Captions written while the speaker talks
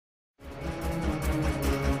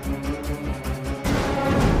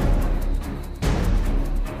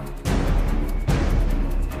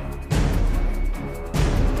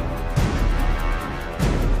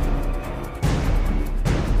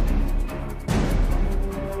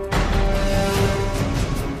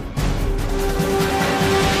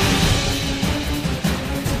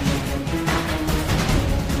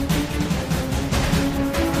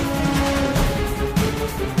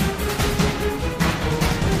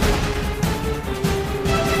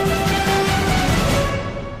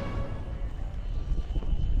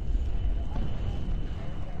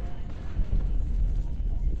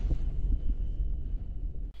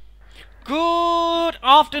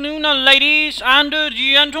afternoon, ladies and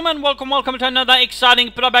gentlemen. Welcome to another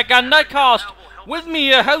exciting Propagandacast. With me,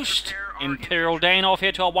 your host, Imperial Danov,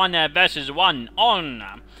 here to a 1 versus 1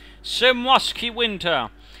 on Semoski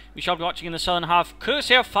Winter. We shall be watching in the southern half. Cruzz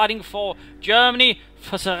here fighting for Germany,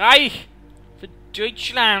 for the Reich, for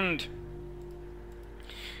Deutschland.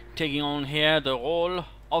 Taking on here the role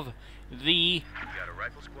of the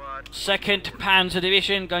 2nd Panzer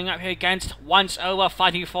Division, going up here against Once Over,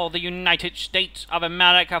 fighting for the United States of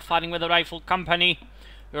America, fighting with the Rifle Company.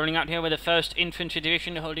 Rolling out here with the 1st Infantry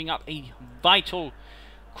Division, holding up a vital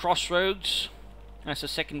crossroads as the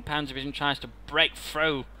 2nd Panzer Division tries to break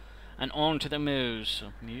through and on to the Meuse.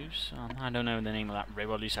 I don't know the name of that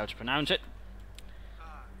river, at least how to pronounce it.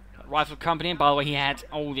 Rifle Company, and by the way, he had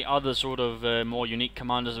all the other sort of more unique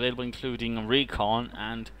commanders available, including Recon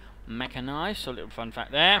and Mechanized, so a little fun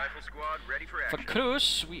fact there. For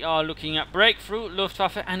Cruzz, we are looking at Breakthrough,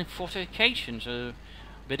 Luftwaffe and Fortification, so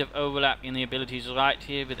a bit of overlap in the abilities right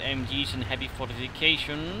here with MGs and heavy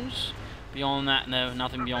fortifications. Beyond that, no,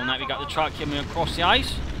 nothing beyond that. We got the truck here moving across the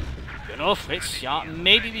ice. Good enough, Fritz, yeah,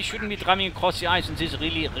 maybe we shouldn't be driving across the ice in this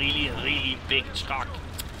really big truck.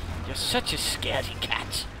 You're such a scaredy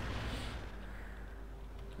cat.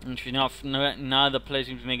 Interesting enough, neither player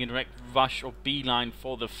seems to make a direct rush or beeline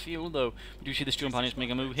for the field, though we do see the Sturm Pioneers make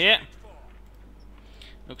a move here.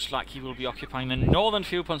 Looks like he will be occupying the northern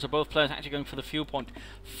field point, so both players actually going for the field point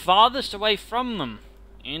farthest away from them.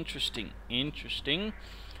 Interesting.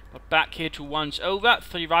 But back here to Once Over.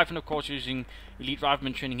 3 Riflemen, of course, using elite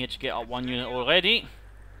rifleman training here to get up 1 unit already.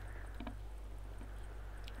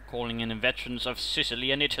 Calling in the veterans of Sicily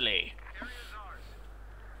and Italy.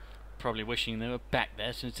 Probably wishing they were back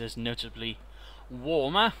there, since there's noticeably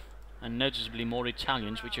warmer and noticeably more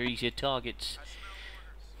Italians, which are easier targets.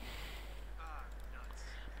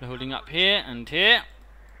 They're holding up here and here.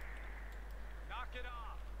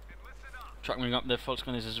 Truck moving up their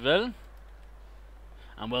Volksgunners as well.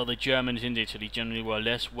 And well, the Germans in Italy generally were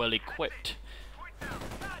less well equipped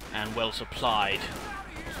and well supplied,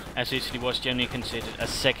 as Italy was generally considered a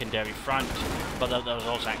secondary front, but that was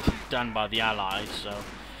also actually done by the Allies. So,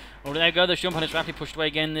 well, there you go. The Sturm Pioneers rapidly pushed away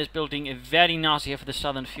again. This building is very nasty here for the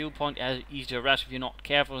southern field point, as easy to arrest if you're not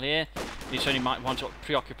careful here. You certainly might want to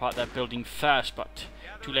preoccupy that building first, but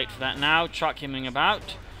too late for that now. Truck hemming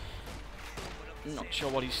about. Not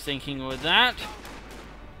sure what he's thinking with that.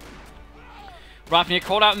 Rifleman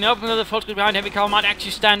called out in the open with the Volksgruppe behind. Heavy cover might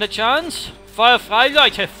actually stand a chance. Feuer frei,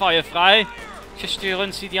 Leute, Feuer frei.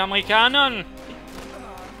 Zerstören Sie die Amerikaner.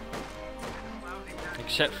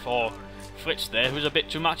 Except for Fritz there, who's a bit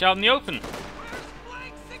too much out in the open.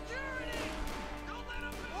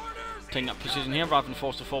 Taking up position here, Rifleman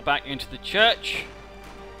forced to fall back into the church.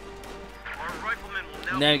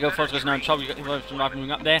 And there you go, Volksgruppe now in trouble. You've got the Rifleman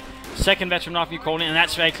moving up there. 2nd veteran Rifleman calling in, and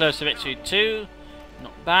that's very close to victory too.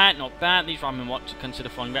 Not bad. These Riflemen want to consider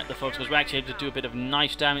falling back. The Volksgruppe were actually able to do a bit of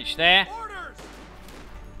nice damage there.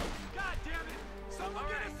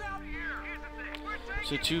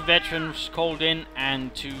 So 2 veterans called in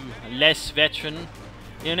and 2 less veteran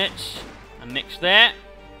units. A mix there.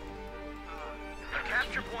 The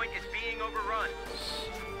capture point is being overrun.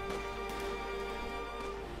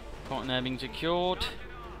 Point there being secured.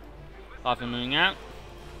 Riflemen moving out.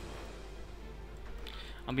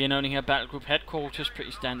 I'll be owning here battle group headquarters.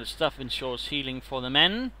 Pretty standard stuff. Ensures healing for the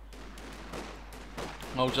men.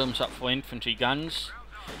 Holds them up for infantry guns.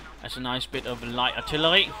 That's a nice bit of light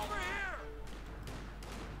artillery.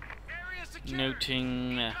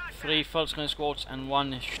 Noting 3 Volksgunner squads and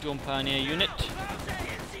 1 Sturm Pioneer unit.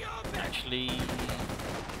 Actually,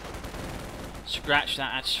 scratch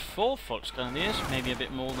that, that's 4 Volksgunners, maybe a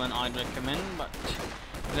bit more than I'd recommend, but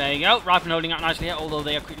there you go. Riflemen holding up nicely here, although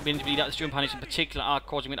they are quickly beginning to bleed out. The Sturm Pioneers in particular are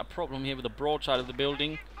causing a problem here with the broadside of the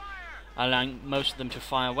building, allowing most of them to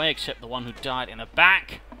fire away, except the one who died in the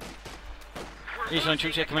back. These are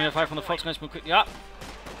troops here coming in fire from the Volksgunners, move quickly up.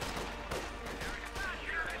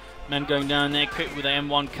 Men going down there equipped with the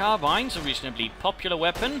M1 carbines, a reasonably popular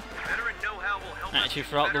weapon actually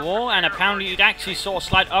throughout the war, and apparently it actually saw a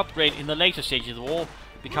slight upgrade in the later stages of the war,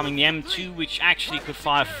 becoming the M2, which actually could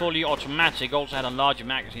fire fully automatic, also had a larger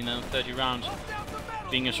magazine than 30 rounds,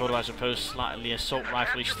 being a sort of, I suppose, slightly assault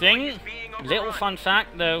rifle-ish thing. Little fun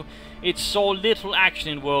fact though, it saw little action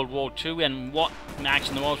in World War II, and what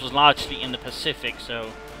action there was largely in the Pacific,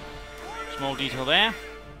 so small detail there.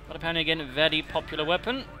 But apparently again, a very popular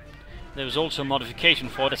weapon. There was also a modification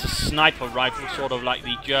for it as a sniper rifle, sort of like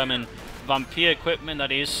the German Vampire equipment,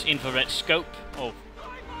 that is, infrared scope, or,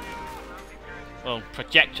 well,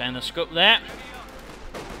 projector and the scope there.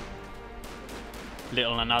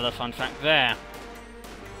 Little another fun fact there.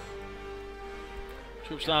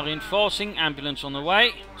 Troops are reinforcing. Ambulance on the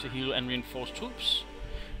way to heal and reinforce troops.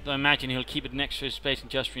 Though I imagine he'll keep it next to his base and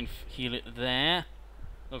just heal it there.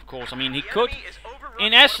 Of course, I mean, he could,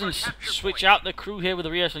 in essence, switch out the crew here with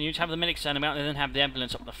the rear units, have the medics stand about, and then have the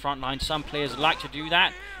ambulance up the front line. Some players like to do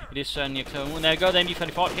that. It is certainly a clever one. There you go, the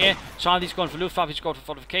MD-34 here. Charlie's gone for Luftwaffe, he's gone for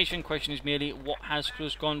fortification. Question is merely, what has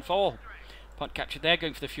Cruzz gone for? Point captured there,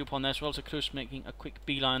 going for the fuel point there as well. So Cruzz making a quick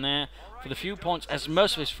beeline there for the fuel points, as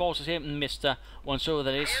most of his forces here, Mr. Once-over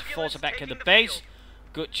that is, force are back at the base.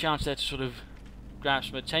 Good chance there to sort of grab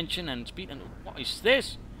some attention and speed. And what is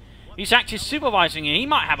this? He's actually supervising it. He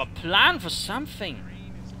might have a plan for something.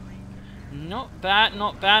 Not bad,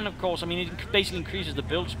 not bad. Of course, I mean, it basically increases the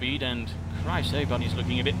build speed, and Christ, everybody's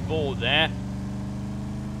looking a bit bored there.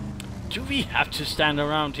 Do we have to stand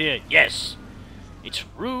around here? Yes. It's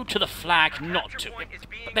rude to the flag not to.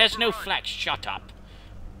 But there's no flag. Shut up.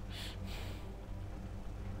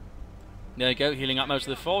 There you go, healing up most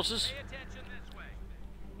of the forces.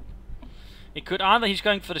 It could either he's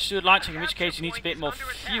going for the steward lighting, in which case he needs a bit more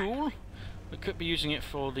fuel. We could be using it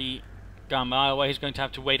for the gun, but either way he's going to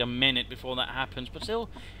have to wait a minute before that happens. But still,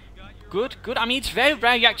 good, good. I mean, it's very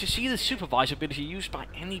rare you actually see the supervisor ability used by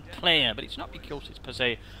any player, but it's not because it's per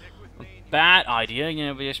se a bad idea. You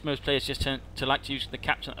know, because most players just tend to like to use the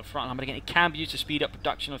captain at the front line, but again, it can be used to speed up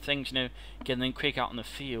production of things, you know, getting them quick out on the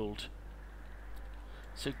field.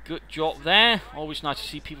 So good job there. Always nice to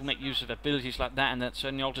see people make use of abilities like that, and that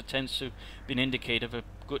certainly also tends to be an indicator of a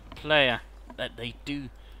good player, that they do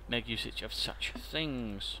make usage of such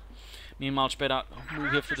things. Meanwhile, spread out,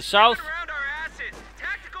 move here for the south.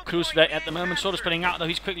 Cruzz at the moment sort of spreading out, though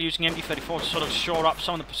he's quickly using MD-34 to sort of shore up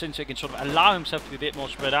some of the percent so he can sort of allow himself to be a bit more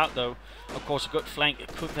spread out, though. Of course, a good flank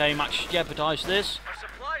could very much jeopardize this.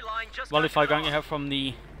 Well, if I'm going to have from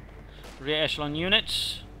the rear echelon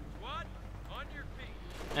units.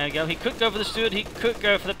 There you go, he could go for the steward, he could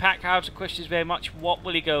go for the pack house. The question is very much, what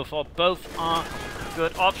will he go for? Both are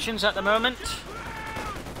good options at the moment.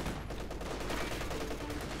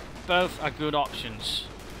 Both are good options.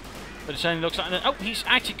 But it certainly looks like... Oh, he's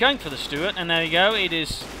actually going for the steward, and there you go, it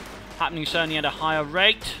is happening certainly at a higher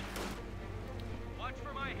rate. Watch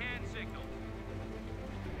for my hand signal.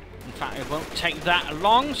 In fact, it won't take that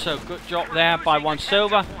long, so good job there by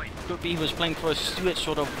Once-over. Could be he was playing for a steward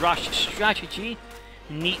sort of rush strategy.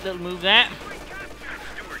 Neat little move there.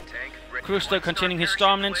 Cruzz though continuing his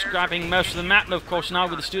dominance, grabbing most of the map, of course now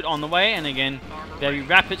with the steward on the way, and again, very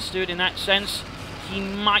rapid steward in that sense. He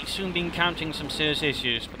might soon be encountering some serious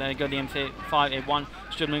issues, but there you go, the M5A1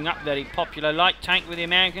 still moving up, very popular light tank with the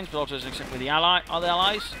Americans, but also except with the other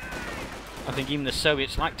allies. I think even the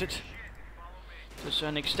Soviets liked it, to a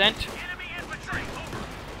certain extent.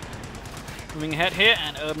 Moving ahead here,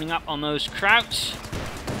 and opening up on those Krauts.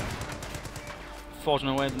 Forging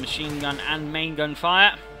away with machine gun and main gun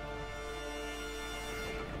fire.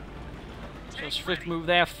 So a swift move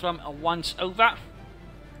there from a Once-over.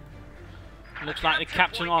 Looks like the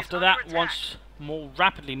captain after that once more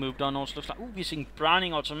rapidly moved on. Also looks like, ooh, we're seeing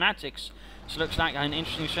Browning automatics. So looks like an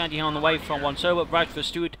interesting strategy on the way from Once-over. Right for the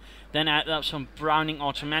steward, then add up some Browning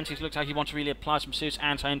automatics. Looks like he wants to really apply some serious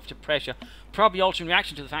anti-infantry pressure. Probably also in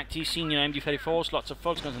reaction to the fact he's seen, you know, MD-34s, lots of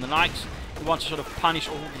Fulton guns and the likes. He wants to sort of punish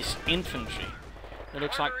all this infantry. It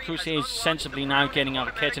looks like Cruzz is sensibly now getting out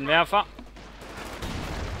of Kettenwerfer.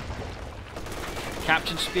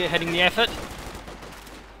 Captain spearheading the effort.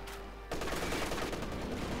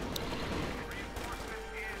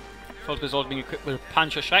 Fulton's also being equipped with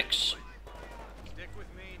Panzer Schrecks.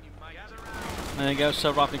 There you go,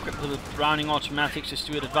 so rapidly equipped with Browning automatics as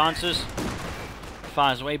steward advances.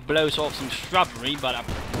 Fires away, blows off some shrubbery, but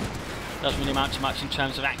doesn't really amount to much in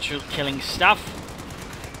terms of actual killing stuff.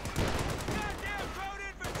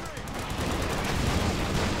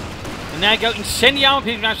 And there you go, incendiary.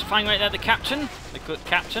 People managed to find right there the captain, the good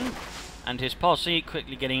captain, and his posse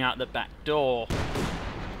quickly getting out the back door.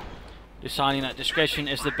 Deciding that discretion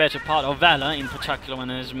is the better part of valor, in particular when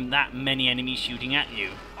there's that many enemies shooting at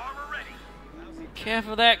you.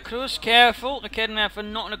 Careful there, Cruzz, careful. The Kettenwerfer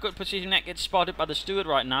not in a good position. That gets spotted by the steward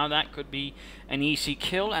right now. That could be an easy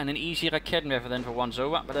kill and an easier Kettenwerfer then for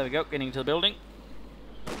Once-over. But there we go, getting into the building.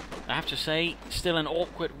 I have to say, still an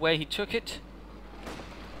awkward way he took it.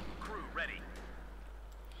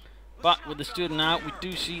 But with the steward now, we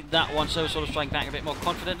do see that Once-over sort of striking back a bit more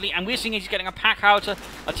confidently. And we're seeing he's getting a pack out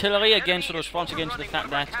artillery. Again, sort of response again to the fact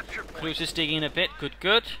that Cruzz is digging in a bit. Good,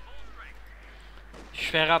 good.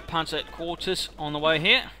 Schwerer Panzer at quarters on the way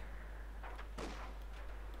here.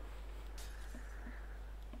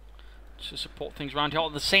 To support things around here.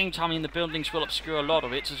 At the same time, the buildings will obscure a lot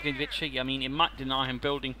of it, so it's going to be a bit tricky. I mean, it might deny him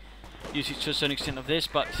building usage to a certain extent of this,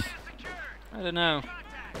 but I don't know.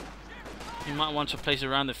 You might want to place it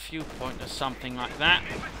around the fuel point or something like that.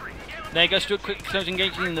 There goes to a quick close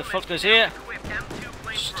engagement. The Volkers here.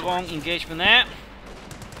 Strong engagement there.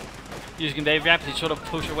 Using very rapidly sort of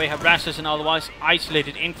push away harassers and otherwise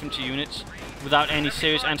isolated infantry units without any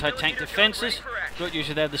serious anti-tank defenses. Good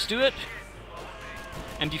user there, the Stuart.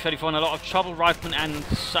 MG34 in a lot of trouble, riflemen and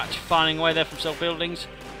such firing away there from cell buildings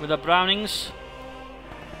with the Brownings.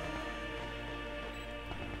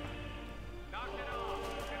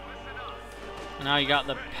 And now you got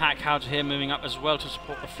the pack howitzer here moving up as well to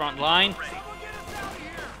support the front line.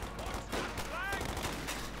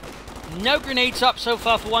 No grenades up so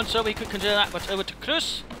far for one, so we could consider that, but over to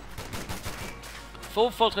Cruzz.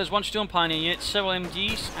 4 Volkers, 1 Storm Pioneer unit, several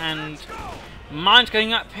MGs, and mines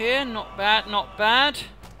going up here. Not bad, not bad.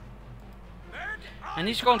 And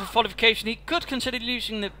he's gone for fortification. He could consider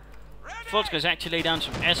using the Volkers actually lay down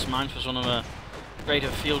some S mines for sort of a greater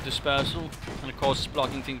field dispersal, and of course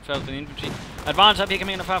blocking things further from the infantry. Advance up here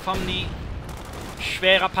coming in from the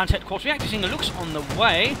Schwerer Panzerheadquarters. We're actually seeing the looks on the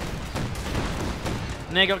way.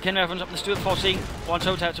 And there you go, Ken Evans up the Stuart forcing one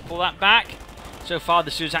so to pull that back. So far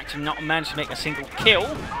the Stuart's actually not managed to make a single kill.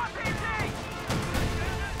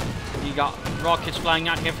 You got rockets flying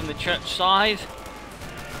out here from the church side.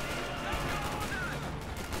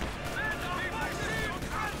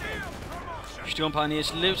 Storm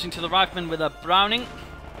Pioneers losing to the riflemen with a Browning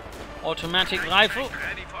automatic rifle.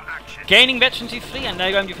 Gaining veterancy 3, and there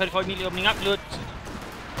you go, MG34 immediately opening up.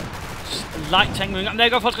 Light tank moving up. There you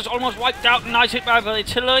go, Volkers almost wiped out. Nice hit by the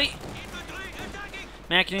artillery.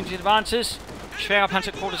 Making into the advances. Schwerer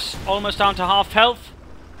Panzerheadquarters almost down to half health.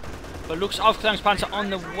 But looks Aufklärungspanzer on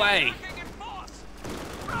the way.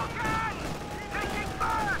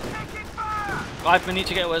 Riflemen need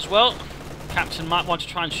to get away as well. Captain might want to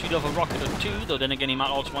try and shoot off a rocket or 2, though then again he might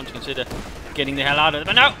also want to consider getting the hell out of it.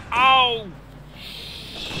 But no! Oh!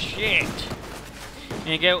 Shit!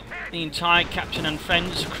 There you go. The entire captain and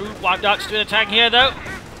friends crew wiped out. Still attacking here though.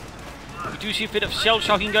 We do see a bit of shell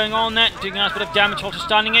shocking going on there, doing a nice bit of damage, also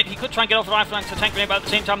stunning it. He could try and get off the rifle and tank grenade, but at the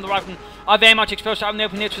same time the riflemen are very much exposed out in the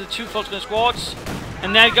open here to the 2 Volker squads.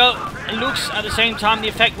 And there you go. It looks at the same time the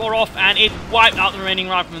effect wore off and it wiped out the remaining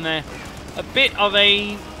riflemen there. A bit of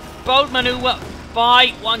a bold maneuver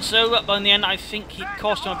by once over, but in the end I think it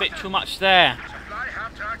cost him a bit too much there.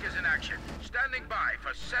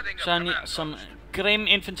 So some grim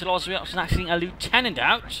infantry loss. We're also seeing a lieutenant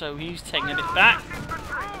out, so he's taking a bit back.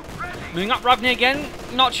 Moving up Rugner again.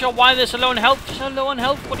 Not sure why they're so low on health. So low on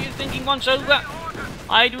health. What are you thinking once over?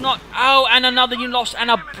 I do not. Oh, and another unit lost,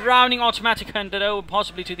 and a Browning automatic handed over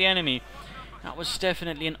possibly to the enemy. That was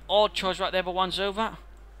definitely an odd choice right there, but once over.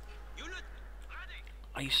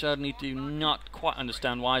 I certainly do not quite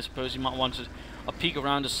understand why. I suppose he might want a peek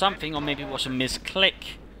around or something, or maybe it was a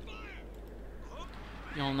misclick.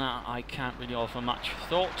 Beyond that, I can't really offer much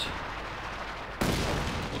thought.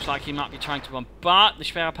 Looks like he might be trying to bombard the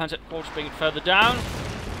Schwerer Panzerheadquarters, bring it further down.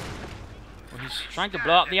 Well, he's trying to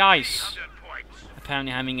blow up the ice.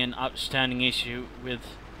 Apparently having an outstanding issue with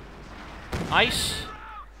ice.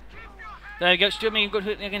 There he goes, still making a good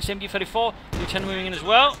hit against MG34. Lieutenant moving in as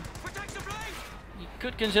well. You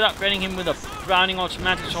could consider upgrading him with a Browning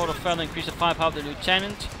automatic, sort of further increase the firepower of the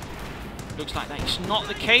lieutenant. Looks like that is not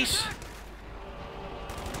the case.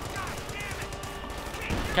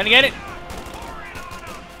 Can he get it?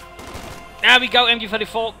 There we go,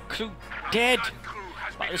 MG34 crew dead.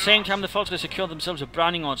 But at the same time, the Volkers secure themselves a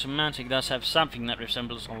Browning automatic, thus have something that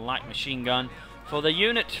resembles a light machine gun for the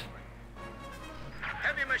unit.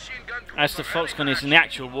 As the Volkers is in the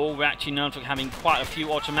actual war, we're actually known for having quite a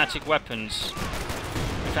few automatic weapons.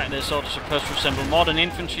 In fact, they're sort of supposed to resemble modern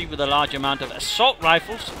infantry with a large amount of assault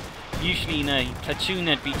rifles. Usually in a platoon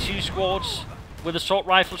there'd be 2 squads with assault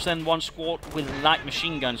rifles, then 1 squad with light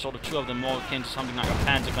machine guns, sort of 2 of them more akin to something like a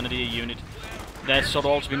Panzer Grenadier unit. There'd sort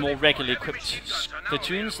of also be more regularly equipped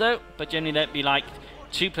platoons though, but generally there'd be like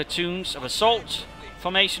 2 platoons of assault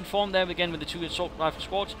formation formed there again with the 2 assault rifle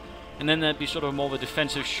squads, and then there'd be sort of more of a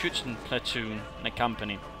defensive Schützen platoon in a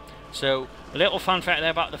company. So a little fun fact there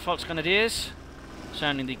about the Volksgrenadiers.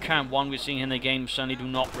 Certainly the current one we're seeing in the game certainly do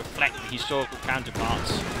not reflect the historical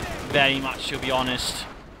counterparts, very much to be honest.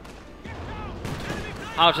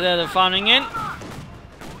 Out there they're firing in.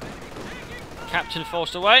 Captain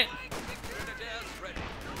forced away.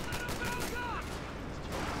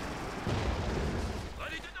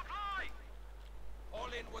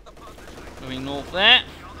 Moving north there.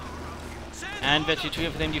 And Betty 2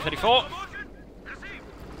 for the MG34.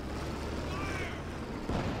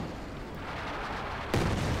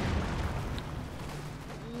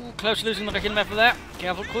 Ooh, close to losing the Reckenwerfer there.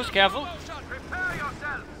 Careful, Cruzz, careful.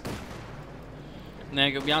 And there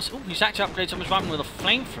you go, oh, he's actually upgraded someone's rifle with a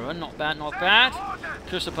flamethrower. Not bad, not bad.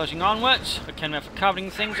 Cruzz are pushing onwards. Okay, for covering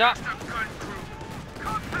things up.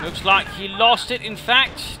 Looks like he lost it, in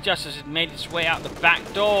fact, just as it made its way out the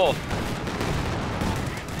back door.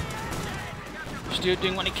 Stuart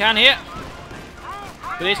doing what he can here.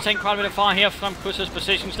 But it's taking quite a bit of fire here from Cruzz's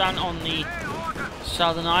positions down on the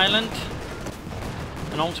southern island.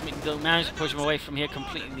 And ultimately they'll manage to push him away from here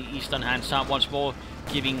completely the eastern hand side once more,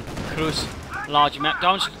 giving Cruzz large map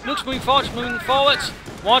downs. Looks moving forwards.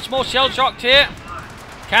 Once more shell shocked here.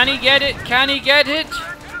 Can he get it? Can he get it?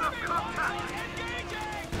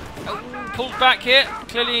 Oh, pulled back here.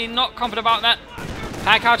 Clearly not confident about that.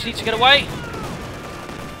 Packhouse needs to get away.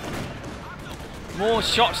 More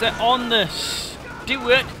shots there on the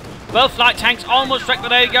Stuart. Both light tanks almost wrecked, but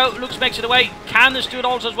there you go. Looks makes it away. Can the Stuart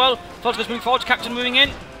also as well? Volker's moving forwards. Captain moving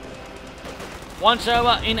in. Once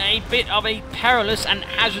over in a bit of a perilous and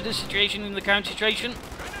hazardous situation in the current situation.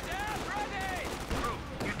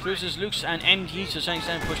 Cruzz's Lukes and MGs to some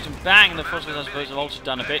extent pushed him back, and the Volkers I suppose have also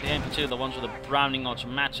done a bit here, in particular the ones with the Browning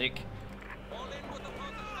automatic.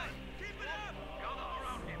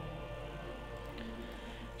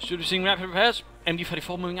 Stuart seeing rapid repairs.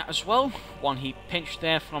 MD-34 moving out as well. One he pinched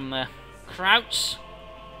there from the Krauts.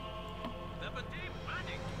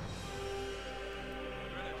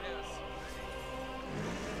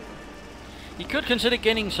 He could consider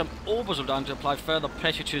getting some orbital down to apply further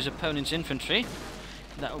pressure to his opponent's infantry.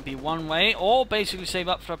 That would be one way, or basically save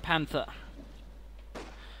up for a Panther.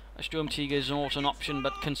 A Storm Tiger is also an option,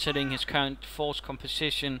 but considering his current force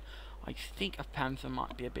composition, I think a Panther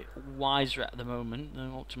might be a bit wiser at the moment,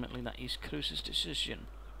 though ultimately that is Cruzz's decision.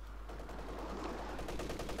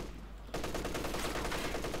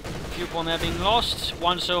 Fuel upon there being lost.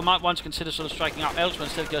 One so might want to consider sort of striking up elsewhere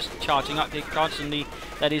instead of just charging up here constantly.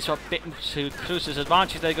 That is a bit to Cruzz's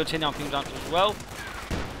advantage. They go 10 down things out as well.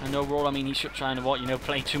 And overall, I mean, he should try and avoid,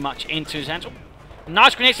 play too much into his hands. Oh,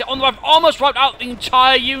 nice grenades there on the right, almost wiped out the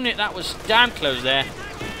entire unit. That was damn close there.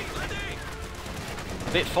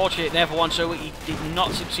 A bit fortunate there for one, so he did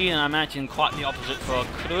not succeed, and I imagine quite the opposite for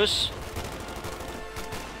Cruzz.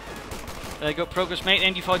 There you go, progress mate.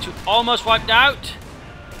 MD-42 almost wiped out.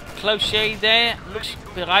 Close shade there. Looks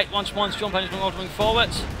a bit right once more. Storm Punch moving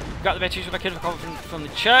forwards. Got the better back in from the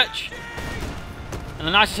church. And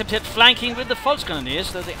a nice attempt at flanking with the false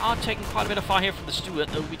grenadiers, though they are taking quite a bit of fire here from the Stuart,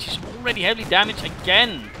 though, which is already heavily damaged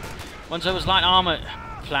again. Once over his light armor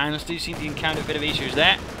plans do seem to encounter a bit of issues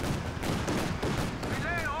there.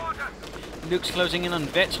 Luke's closing in on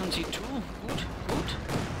Veterans too. Good, good.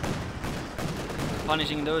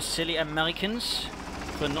 Punishing those silly Americans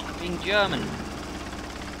for not being German.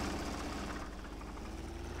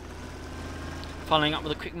 Following up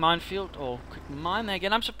with a quick minefield, or quick mine there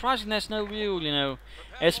again. I'm surprised there's no real,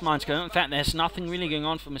 S-mines going on. In fact, there's nothing really going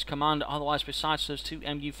on from his commander otherwise besides those two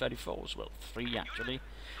MU-34s. Well, three actually,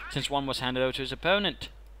 since one was handed over to his opponent.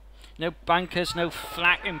 No bunkers, no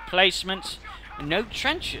flak emplacements, no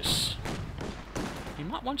trenches. You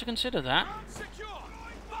might want to consider that.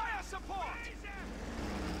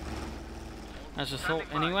 As a thought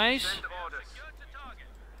anyways.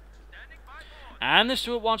 And the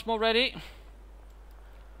Stuart once more ready.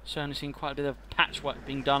 Certainly seen quite a bit of patchwork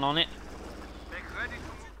being done on it.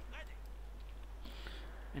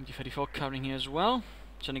 MD-34 covering here as well.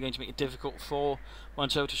 It's only going to make it difficult for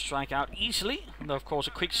One-So to strike out easily. Though of course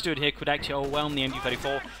a quick Stuart here could actually overwhelm the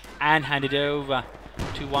MD-34 and hand it over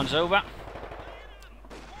to One-So.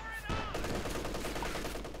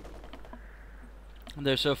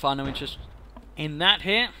 There's so far no interest in that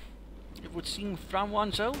here, it would seem, from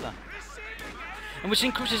One-So. And we're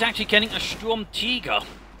seeing Cruzz is actually getting a Storm Tiger.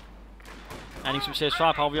 Adding some serious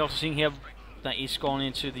firepower. We're also seeing here that he's gone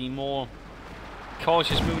into the more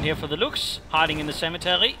cautious movement here for the Lux, hiding in the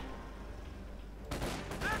cemetery.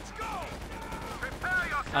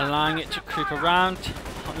 Allowing it to creep around,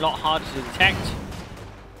 a lot harder to detect.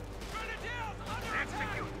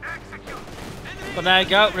 But there you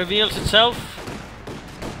go, reveals itself.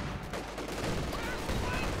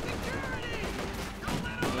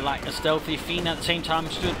 Like a stealthy fiend at the same time,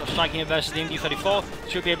 Stuart striking it versus the MD-34.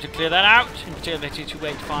 Should be able to clear that out. In particular, the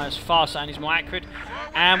 2-8 fires faster and is more accurate.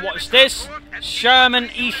 And what's this? Sherman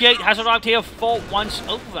E-8 has arrived here for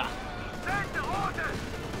One-So.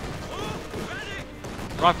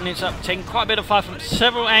 Rifling it up, taking quite a bit of fire from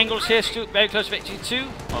several angles here. Stuart very close to victory 2.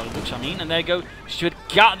 Oh, it looks, and there you go. Stuart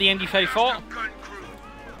got the MD-34.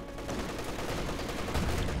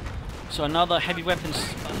 So another heavy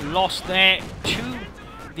weapons lost there to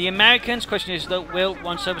the Americans. Question is, though, will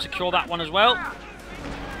One-So secure that one as well?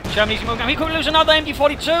 Sherman easy move. Now he could lose another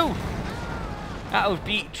MD-42. That would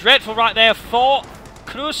be dreadful right there for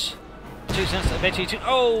Cruzz. 2 cents eventually to.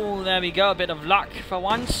 Oh, there we go. A bit of luck for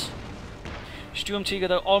once. Sturmtiger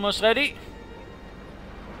though almost ready.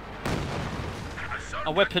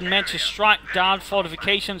 A weapon meant to strike down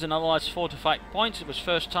fortifications and otherwise fortified points. It was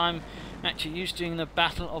first time actually used during the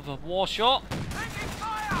Battle of Warsaw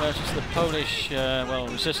versus the Polish, well,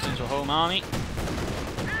 resistance or home army.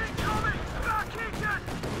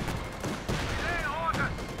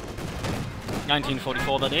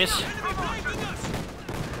 1944, that is.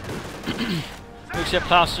 Looks like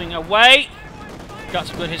plastering away. Got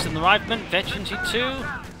some good hits in the rifleman. Veteran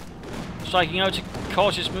T2. Striking out to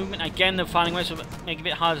cautious movement. Again, they're finding ways to make it a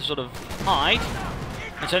bit harder to sort of hide.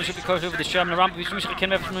 And so should be caught over the Sherman ramp. These usually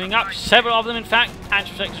can moving up. Several of them, in fact.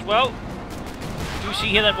 Anti-protect as well. Do see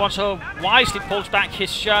here that Watso wisely pulls back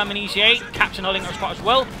his Sherman EC8. Captain holding our spot as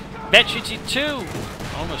well. Veteran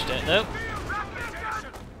T2. Almost dead though.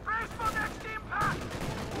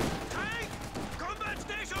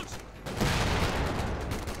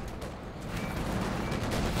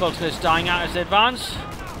 Volker's dying out as they advance.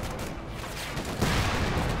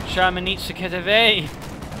 Sherman needs to get away.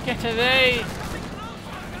 Get away!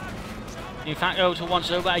 In fact, Otto wants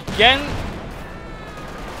over again.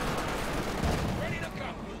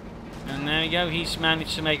 And there we go, he's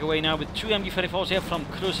managed to make away now with 2 MG34s here from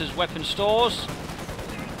Cruzz's weapon stores.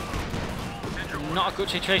 Not a good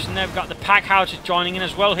situation there. We've got the pack houses joining in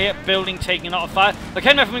as well here. Building taking a lot of fire. The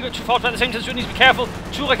Raketenwerfer moving up too far, but at the same time, so needs to be careful.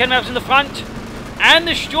 2 Raketenwerfers in the front. And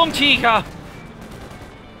the Sturmtiger!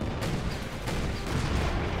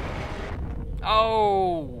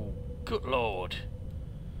 Oh, good lord.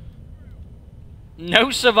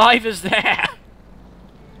 No survivors there!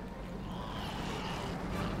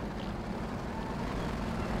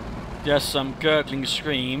 Just some gurgling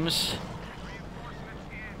screams.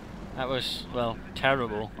 That was, well,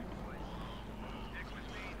 terrible.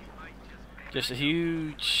 Just a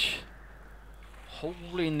huge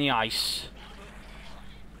hole in the ice.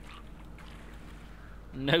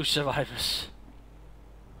 No survivors.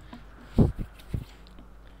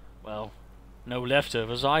 Well, no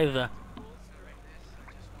leftovers either.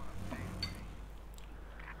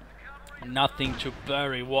 Nothing to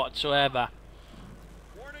bury whatsoever.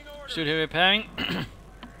 Stood here repairing.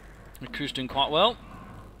 The crew's doing quite well.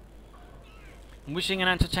 I'm wishing an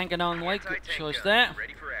anti-tanker down the way. Good choice there.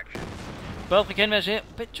 Both Raketenwerfers here.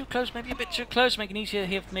 A bit too close, maybe a bit too close. Making it easier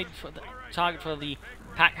here maybe for the target for the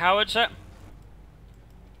pack howitzer.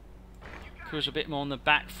 Crew's a bit more on the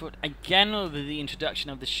back foot again with the introduction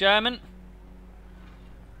of the Sherman.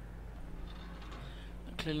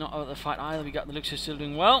 Clearly not out of the fight either. We got the Luxus still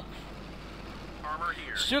doing well.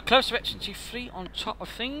 Still close to Veteran T3 on top of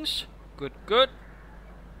things. Good, good.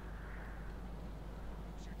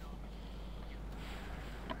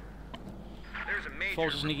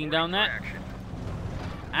 Falls sneaking down there.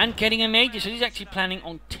 And getting a major, so he's actually planning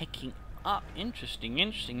on taking up. Interesting,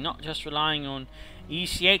 interesting. Not just relying on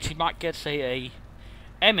EC8, he might get, say, a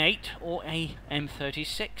M8 or a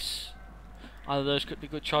M36. Either of those could be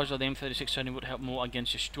good choices, or the M36 certainly would help more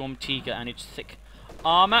against the Sturmtiger and its thick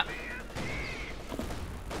armour.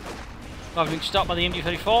 Rather being stopped by the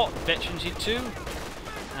MG34, Veteran T2,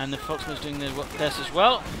 and the Volksman's doing their best as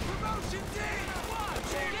well.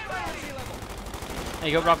 There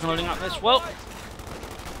you go, Robin holding up as well.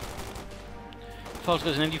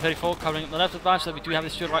 Volksman's an MG34 covering up the left advance, so we do have the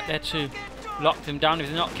steward right there to lock them down if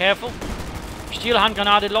they're not careful. Steel hand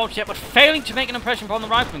grenade launched yet, but failing to make an impression upon the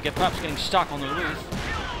rifleman, perhaps getting stuck on the roof.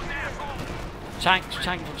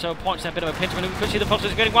 Tanking from several points, there, a bit of a pinch maneuver. We could see the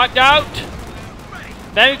Volksman's getting wiped out.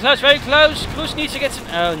 Very close, very close. Cruzz needs to get some.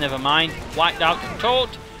 Oh, never mind. Wiped out,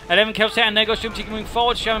 controlled. 11 kills there, and there goes Sturmtiger moving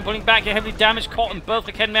forward. Sherman pulling back, heavily damaged, caught in both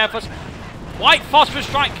Raketenwerfers. White phosphorus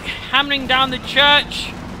strike hammering down the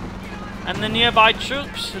church and the nearby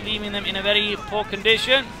troops, leaving them in a very poor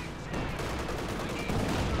condition.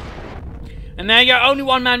 And there you go, only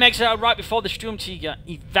one man makes it out right before the Sturmtiger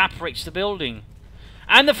evaporates the building.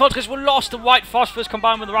 And the Volkers were lost. The white phosphorus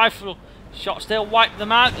combined with the rifle shots, they'll wipe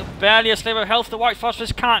them out. Barely a sliver of health. The white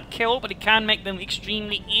phosphorus can't kill, but it can make them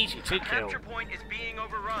extremely easy to kill. Point is being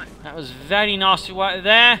overrun. That was very nasty right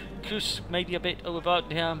there. Cruzz maybe a bit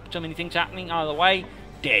overboard here. So many things happening. Either way,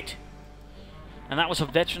 dead. And that was a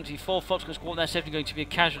Veteran T4. Volkers squad. That's definitely going to be a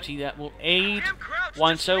casualty that will aid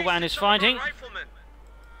once over and is fighting.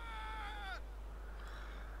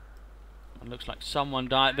 It looks like someone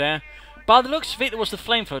died there. By the looks of it, it was the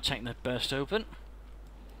flamethrower tank that burst open.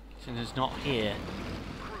 Since it's not here.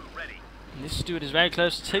 And this steward is very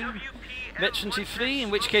close to Veteran T3,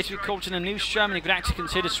 in which case if we called in a new Sherman, you could actually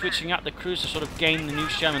consider switching up the Cruzz to sort of gain the new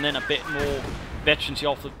Sherman, then a bit more Veteran T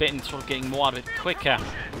off the bit and sort of getting more out of it quicker.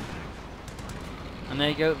 And there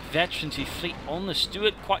you go, veterans fleet on the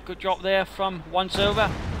Stuart. Quite good job there from Once Over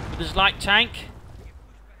with his light tank.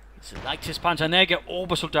 It's the lightest punch, and there you go,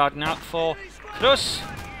 Obersoldaten out for Cruzz.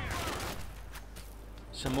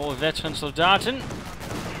 Some more veteran Soldaten.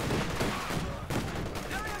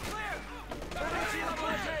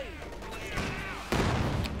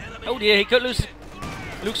 Oh dear, he could lose.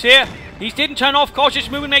 Looks here. He didn't turn off. Cautious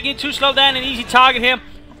movement, making it too slow there, and an easy target here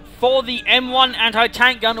for the M1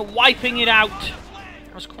 anti-tank gun, wiping it out.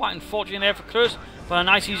 That was quite unfortunate there for Cruzz, but a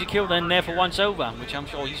nice easy kill then there for Once Over, which I'm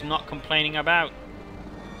sure he's not complaining about.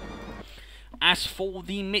 As for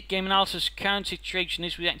the mid-game analysis, current situation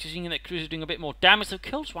is we're actually seeing that Cruzz is doing a bit more damage. The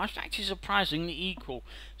kills were actually surprisingly equal,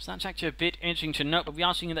 so that's actually a bit interesting to note. But we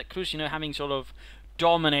are seeing that Cruzz, you know, having sort of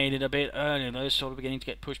dominated a bit earlier, those sort of beginning to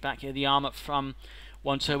get pushed back here. The armor from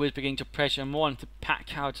Once Over is beginning to pressure more, and the pack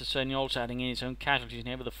character certainly also adding in its own casualties in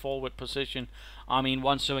here with the forward position. I mean,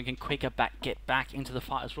 Once Over can quicker get back into the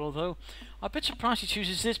fight as well, though. I'm a bit surprised he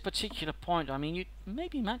chooses this particular point. I mean, you'd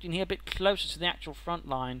maybe imagine here a bit closer to the actual front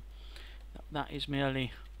line. That is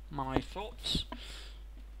merely my thoughts.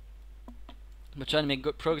 But certainly making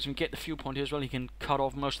good progress and get the fuel point here as well. He can cut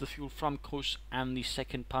off most of the fuel from Cruzz and the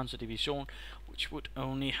 2nd Panzer Division, which would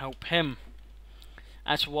only help him.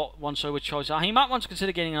 As for what Once Over choices are, he might want to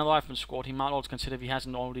consider getting another rifleman squad. He might also consider, if he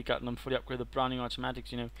hasn't already gotten them fully upgraded, Browning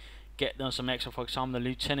automatics, you know, get them some extra. For example, the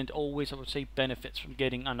lieutenant always, I would say, benefits from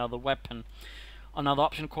getting another weapon. Another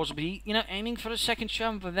option, of course, would be, you know, aiming for a 2nd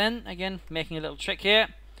Sherman, but then, again, making a little trick here.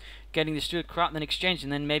 Getting the Stuart crap, then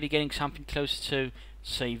exchanging, then maybe getting something closer to,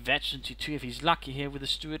 say, veteran to if he's lucky here with the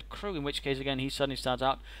Stuart crew, in which case, again, he suddenly starts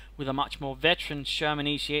out with a much more veteran Sherman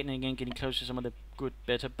EC8, and again, getting close to some of the good,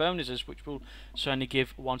 better bonuses, which will certainly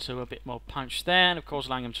give Once Over a bit more punch there, and of course,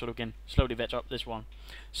 allowing him sort of, again, slowly vetter up this one.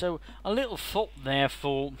 So, a little thought there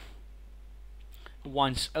for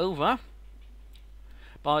Once Over.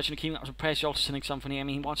 But actually keeping up some pressure, also sending something here. I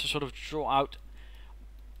mean, he wants to sort of draw out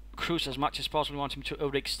Cruzz as much as possible. We want him to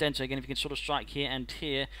overextend, so again, if you can sort of strike here and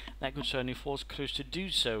here, that could certainly force Cruzz to do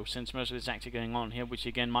so, since most of it's actually going on here, which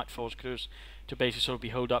again might force Cruzz to basically sort of be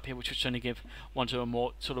held up here, which would certainly give Once Over a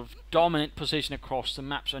more sort of dominant position across the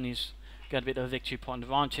map, so he's got a bit of a victory point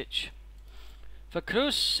advantage. For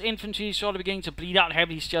Cruzz, infantry is sort of beginning to bleed out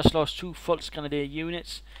heavily. He's just lost 2 Volksgrenadier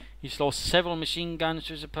units. He's lost several machine guns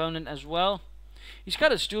to his opponent as well. He's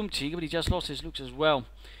got a Sturmtiger, but he just lost his looks as well.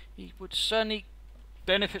 He would certainly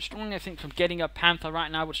benefit strongly, I think, from getting a Panther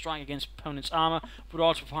right now. Would strike against opponent's armor, would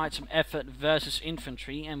also provide some effort versus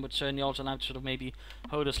infantry, and would certainly also allow him to sort of maybe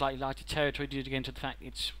hold a slightly larger territory due again to the fact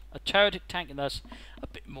it's a turreted tank and thus a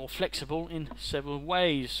bit more flexible in several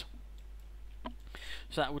ways.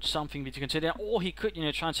 So that would something to consider. Or he could, you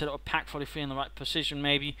know, try and set up a pack 43 in the right position,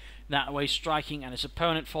 maybe that way striking and his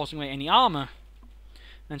opponent forcing away any armor.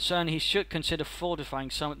 And certainly he should consider fortifying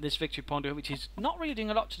some of this victory point, which he's not really doing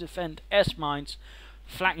a lot to defend S-mines.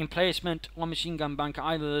 Flag emplacement or machine gun bunker,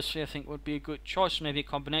 either of those three I think would be a good choice. Maybe a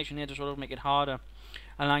combination here to sort of make it harder,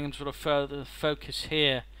 allowing him to sort of further focus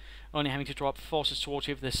here, only having to drop forces towards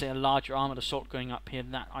you if there's, say, a larger armoured assault going up here.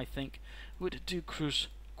 That I think would do Cruzz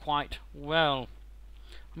quite well.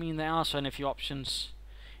 I mean, there are certainly a few options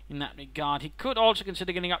in that regard. He could also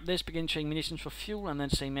consider getting up this, begin trading munitions for fuel, and then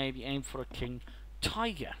say maybe aim for a King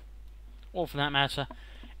Tiger, or for that matter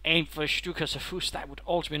aim for a Stuka Safus. That would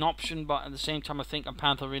also be an option, but at the same time I think a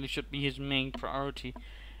Panther really should be his main priority,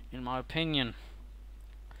 in my opinion.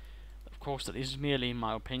 Of course, that is merely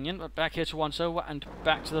my opinion, but back here to Once Over and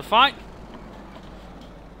back to the fight.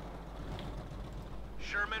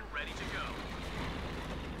 Sherman ready to go.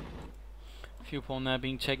 Fuel point there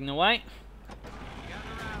being taken away.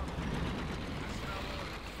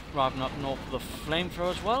 Driving up north of the flamethrower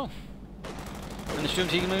as well. And the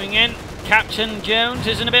Sturmtiger moving in. Captain Jones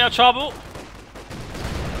is in a bit of trouble.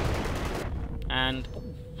 And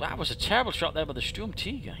that was a terrible shot there by the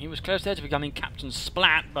Sturmtiger. He was close there to becoming Captain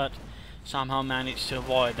Splat, but somehow managed to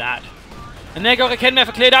avoid that. And there goes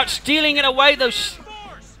Kedmefer cleared out, stealing it away. Those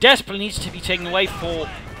desperately needs to be taken away for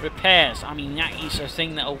repairs. I mean, that is a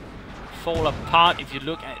thing that'll fall apart if you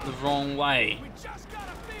look at it the wrong way.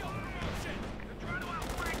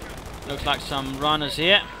 Looks like some runners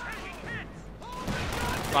here.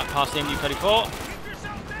 Right past the MD-34.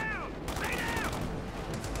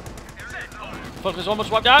 Focus almost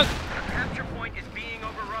wiped out. Capture point is being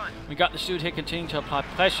overrun. We got the Stuart here continuing to apply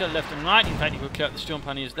pressure left and right. In fact, he could clear up the Storm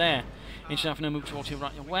Pioneers there. Interesting enough, no move towards him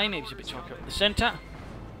right away. Maybe it's a bit too hard at the centre.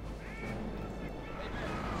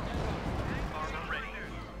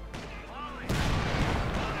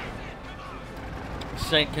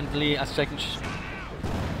 Secondly, a second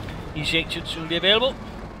EC8 should soon be available.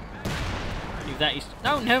 If that he's...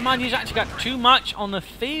 No, never mind, he's actually got too much on the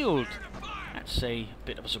field. That's a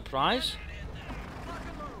bit of a surprise.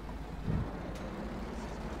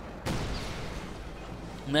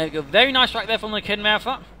 And there we go. Very nice right there from the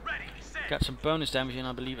Kidnapper. Got some bonus damage in,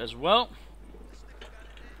 I believe, as well.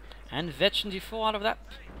 And veteran D4 out of that.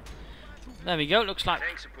 There we go. Looks like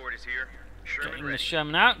getting the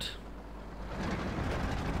Sherman out.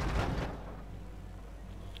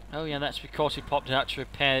 Oh yeah, that's because he popped it out to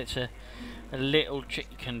repair it. It's a little trick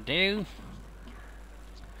you can do.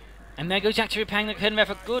 And there goes actually repairing the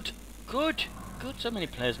Kidnapper. Good, good, good. So many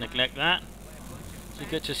players neglect that. So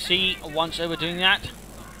good to see once over doing that.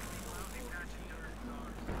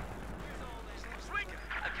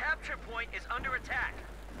 A capture point is under attack.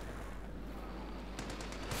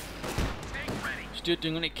 Still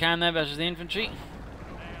doing what it can there versus the infantry.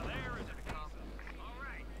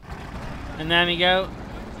 And there we go.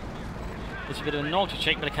 It's a bit of a naughty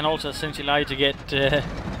check, but it can also essentially allow you to get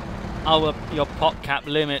your pop cap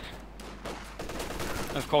limit.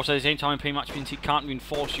 Of course, at the same time, it pretty much means he can't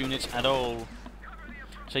reinforce units at all.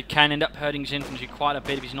 So he can end up hurting his infantry quite a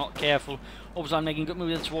bit if he's not careful. Obviously, I'm making good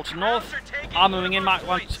moves towards the north. I'm moving in, might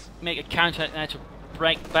want to make a counter there to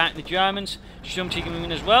break back the Germans. Sturmtiger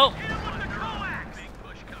moving as well.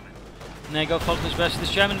 And there you go, Faulkner's versus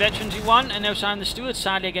this German veterans he won, and no sign of the Steward.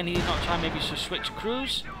 Sadly, again, he did not try maybe to switch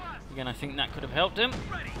Cruzz. Again, I think that could have helped him.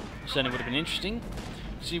 Certainly would have been interesting.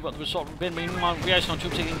 See what the result would have been. Meanwhile, Reaction on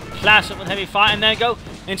troops taking class up with heavy fire, and there you go.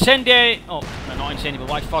 Incendiary. Oh, no, not incendiary, but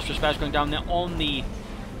white phosphorus barrels going down there on the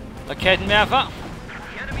Kettenwerfer.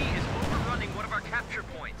 The enemy is overrunning one of our capture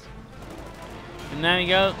points. And there you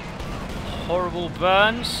go. Horrible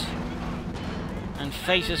burns. And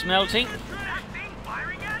faces melting.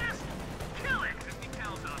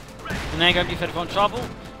 And there you go, defensive on trouble.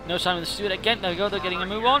 No sign of the Steward again. There we go, they're getting a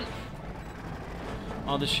move on.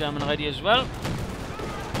 Oh, the Sherman ready as well.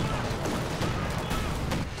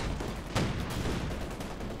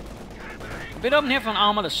 A bit open here for an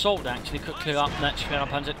armoured assault actually. Could clear up that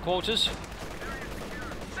Schwerpanzer quarters.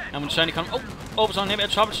 And we're certainly coming. Oh, Ober's on here, bit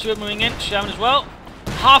of trouble. Steward moving in. Sherman as well.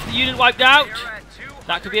 Half the unit wiped out.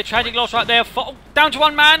 That could be a tragic loss right there. Oh, down to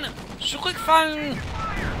one man. Zurückfallen.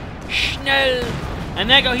 Schnell. And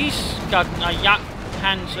there you go, he's got a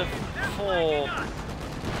Jagdpanzer 4.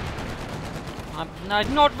 I'd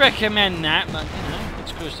not recommend that, but you know,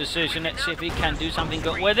 it's Cruz's decision. Let's see if he can do something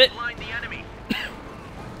good with it.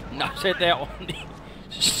 No, said there on the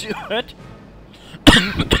Steward.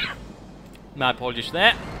 My apologies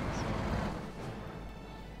there.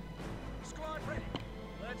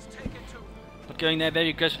 But going there very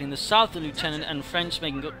aggressively in the south, the Lieutenant and friends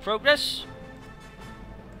making good progress.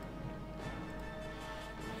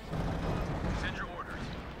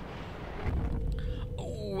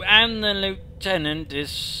 And the Lieutenant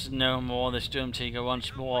is no more. The Sturmtiger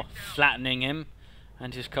once more flattening him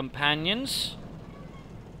and his companions.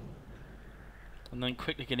 And then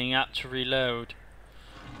quickly getting out to reload.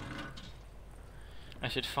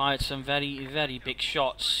 As it fired some very, very big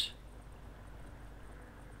shots.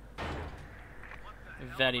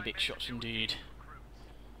 Very big shots indeed.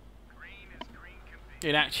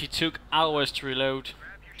 It actually took hours to reload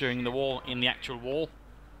during the war, in the actual war.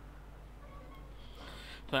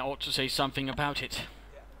 That ought to say something about it.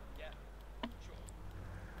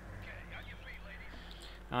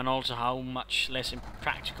 And also how much less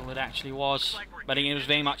impractical it actually was. But it was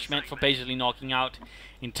very much meant for basically knocking out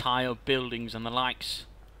entire buildings and the likes.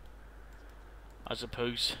 As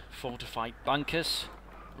opposed to fortified bunkers,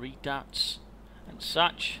 redoubts, and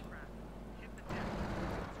such.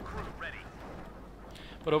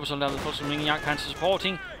 But also on the other forces ringing out, Panzer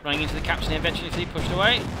supporting, running into the captain eventually if they pushed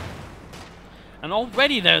away. And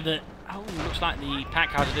already though, looks like the pack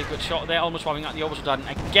house did a good shot there, almost wiping out the Obersoldaten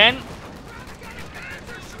again.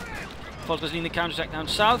 Volkers leading the counter-attack down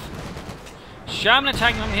south. Sherman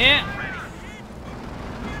attacking them here.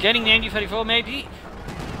 Getting the MG-34 maybe.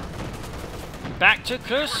 Back to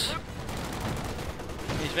Cruzz.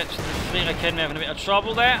 These veterans of the Kettenwerfer having a bit of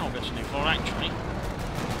trouble there. Oh, veteran 4 actually.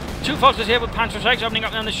 Two Volkers here with Panzer attacks opening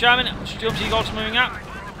up down the Sherman. Sturmtiger also moving up.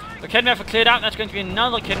 The Kettenwerfer cleared out. That's going to be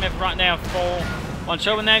another Kettenwerfer right there for one.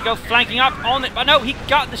 So when they go flanking up on it, but no, he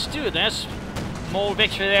got the Steward. There's more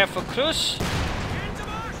victory there for Cruzz.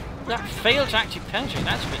 That failed to actually penetrate.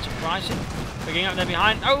 That's a bit surprising. Picking up there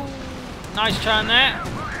behind. Oh, nice turn there.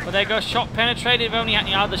 But there goes shot penetrated. If only had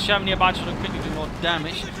the other Sherman nearby to sort of quickly do more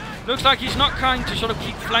damage. Looks like he's not going to sort of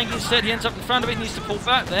keep flanking. Instead, he ends up in front of it. He needs to pull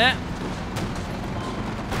back there.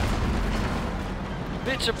 A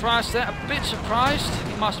bit surprised there. A bit surprised.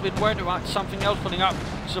 He must have been worried about something else putting up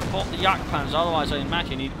to support the Jagdpanzer. Otherwise, I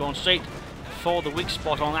imagine he'd gone straight for the weak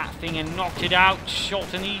spot on that thing and knocked it out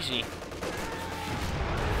short and easy.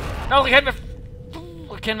 No,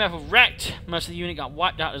 the Kenmeth wrecked. Most of the unit got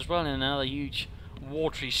wiped out as well, and another huge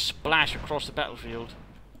watery splash across the battlefield.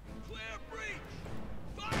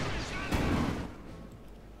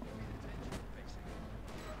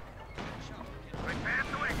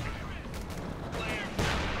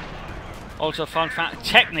 Also, fun fact,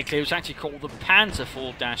 technically it was actually called the Panzer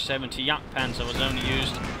 4-70. Jagdpanzer was only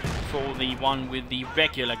used for the one with the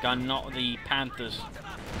regular gun, not the Panthers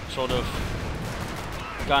sort of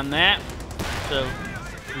gun there. So,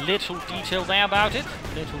 little detail there about it.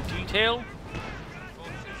 Little detail.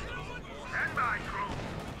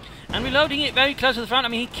 And reloading it very close to the front. I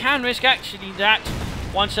mean, he can risk actually that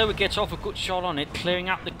once Over gets off a good shot on it, clearing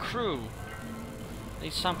out the crew.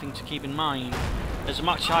 It's something to keep in mind. There's a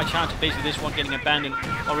much higher chance of basically this one getting abandoned.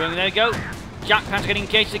 Oh, really? There we go. Jagdpanzer getting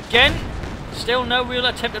engaged again. Still no real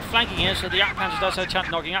attempt at flanking here, so the Jagdpanzer does have a chance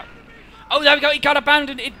of knocking out. Oh, there we go. It got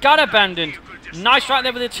abandoned. It got abandoned. Nice right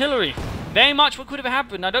there with the artillery. Very much what could have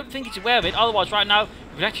happened. I don't think he's aware of it. Otherwise, right now,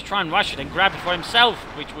 he could actually try and rush it and grab it for himself,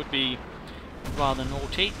 which would be rather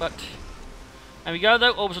naughty. But there we go,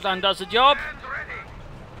 though. Orbital Down does the job.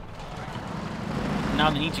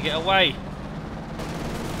 Now they need to get away.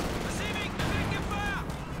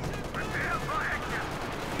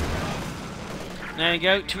 There you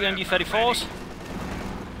go, 2 MG-34s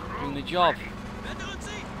doing the job.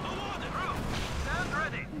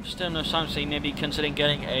 Still no sign of maybe considering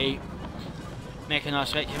getting a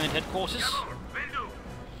mechanized regiment headquarters.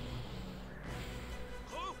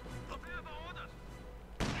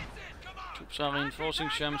 Troops are reinforcing,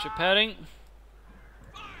 Sherman's repairing.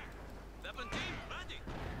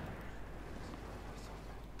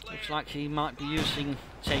 Looks like he might be using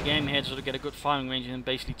take aim here to sort of get a good firing range and then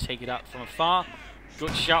basically take it out from afar.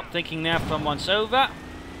 Good sharp thinking there from Once Over.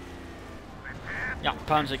 Yeah,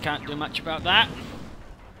 Panzer can't do much about that.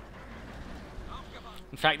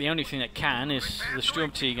 In fact, the only thing that can is the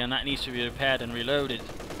Sturmtiger, and that needs to be repaired and reloaded.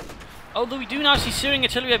 Although we do now see Searing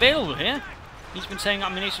artillery available here. He's been setting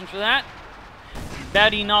up munitions for that.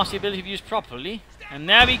 Very nasty ability to be used properly. And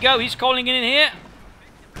there we go, he's calling in here.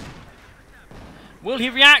 Will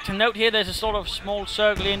he react? And note here there's a sort of small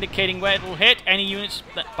circle indicating where it will hit. Any units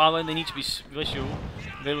that, by the way, they need to be visual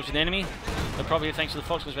available to the enemy. They'll probably, thanks to the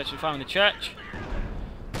Fox, especially firing the church.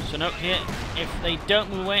 So note here, if they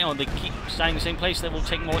don't move away or they keep standing in the same place, they will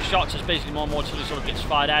take more shots as basically more and more artillery sort of gets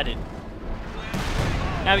fired at it.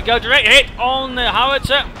 There we go, direct hit on the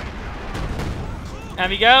howitzer. There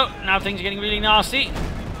we go, now things are getting really nasty.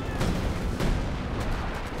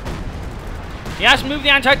 He has moved the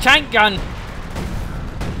anti-tank gun.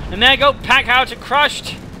 And there you go, pack howitzer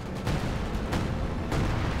crushed.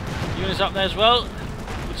 Units up there as well.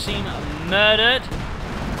 Would seem murdered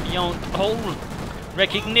beyond all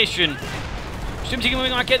recognition. Sturmtiger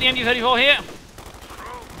moving on, get the MG-34 here.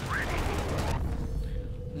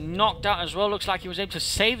 Knocked out as well, looks like he was able to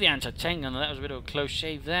save the anti-tank gun. That was a bit of a close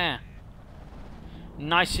shave there.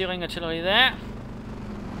 Nice Searing artillery there.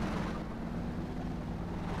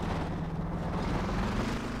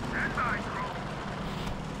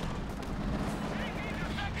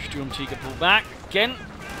 Sturmtiger pull back again.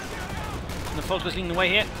 And the Volk was leading the way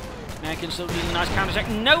here. Americans still doing a nice counter-attack.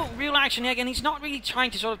 No real action here again. He's not really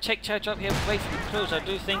trying to sort of take church up here away from the Cruzz. I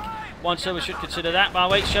do think Once Over should consider that. By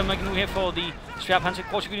the way, Sherman making a move here for the Schwerpanzer. Of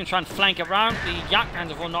course, we're going to try and flank around. The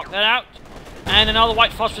Jagdpanzer will knock that out. And another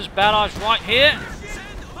White Phosphorus barrage right here.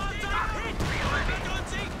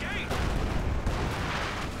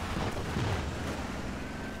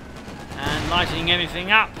 And lighting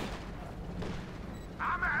everything up.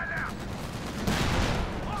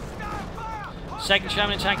 Second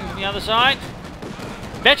Sherman attacking from the other side.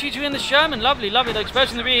 Betty to in the Sherman. Lovely, lovely. They're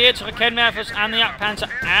exposing the rear here to the Kenmeth and the Jagdpanzer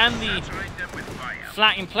and the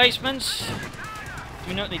flat emplacements. Do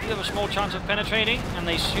you note they do have a small chance of penetrating, and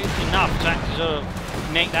they shoot enough to actually sort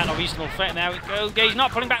of make that a reasonable threat. There we go. He's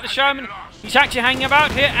not pulling back the Sherman. He's actually hanging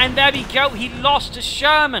about here, and there we go. He lost a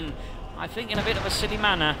Sherman. I think in a bit of a silly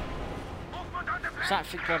manner. So that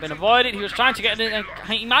could have been avoided. He was trying to get it.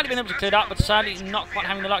 He might have been able to clear it up, but sadly not quite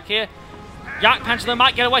having the luck here. Jagdpanzer though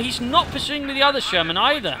might get away. He's not pursuing with the other Sherman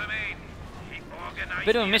either. A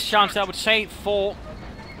bit of a mischance, I would say, for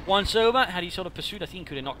Once Over. Had he sort of pursued, I think he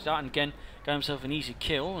could have knocked it out and again got himself an easy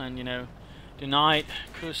kill and, you know, denied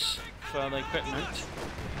Cruzz further equipment.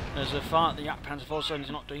 As so far, the Jagdpanzer 4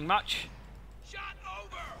 is not doing much.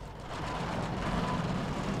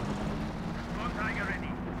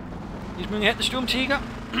 He's moving ahead, the Sturmtiger.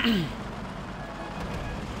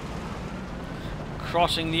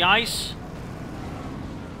 Crossing the ice.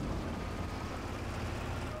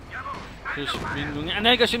 And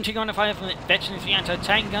there goes him taking on the fire from the veteran of the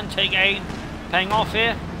anti-tank gun. Take aim, paying off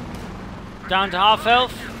here. Down to half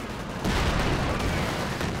health.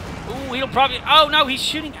 Ooh, he'll probably... Oh no, he's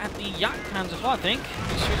shooting at the Jagdpanzer as well, I think.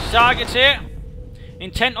 He shoots targets here.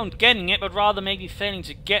 Intent on getting it, but rather maybe failing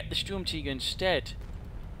to get the Sturmtiger instead.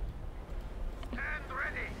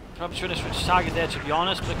 Probably should have switched target there, to be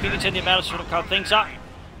honest, but quickly turn the battle sort of cut things up.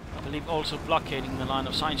 I believe also blockading the line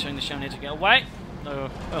of sight, showing the Sherman here to get away.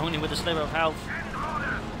 No, only with a sliver of health.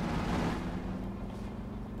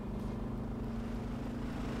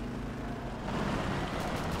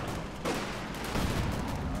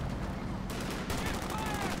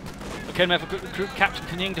 Okay, we have a good recruit captain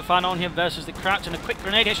continuing to find on here versus the Crouch, and a quick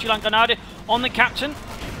grenade here, Shilan Granada on the captain.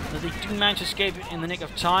 They do manage to escape in the nick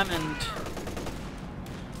of time, and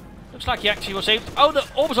looks like he actually was able to... Oh, the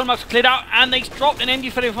orbital marks cleared out, and they dropped an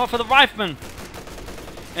MG-34 for the rifleman.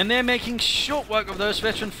 And they're making short work of those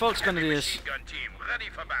veteran folks, Grenadiers.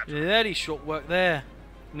 Very short work there.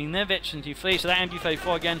 I mean, they're veteran T3, so that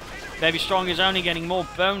MG-34 again, very strong, is only getting more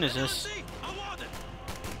bonuses.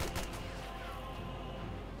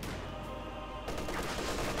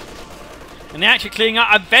 And they're actually clearing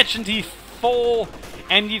out a veteran T4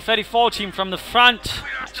 MG-34 team from the front.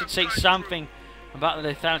 That should say something about the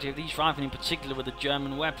lethality of these rifles, in particular with the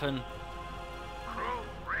German weapon.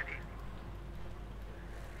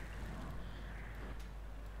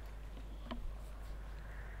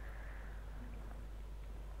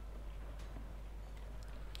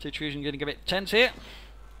 Situation getting a bit tense here.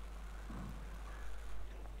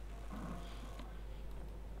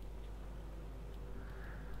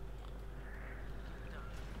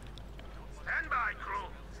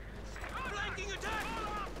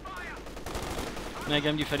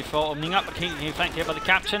 Mega MG-34 opening up, but he flanked here by the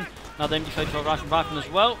captain. Another MG-34 rifleman as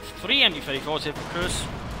well. 3 MG-34s here for Cruzz.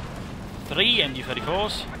 3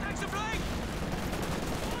 MG-34s.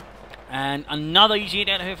 And another easy hit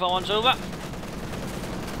out here for one's over.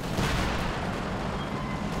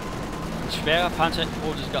 Schwerer Panzer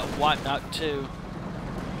orders got wiped out too.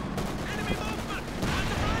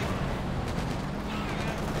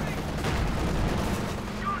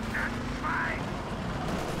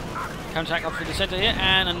 Counterattack up through the centre here,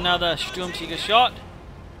 and another Sturmtiger shot.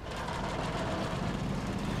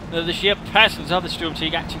 The sheer presence of the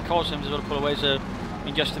Sturmtiger actually causes him to sort of pull away, so I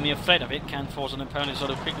mean, just the mere threat of it can force an opponent to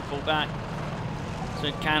sort of quickly pull back. So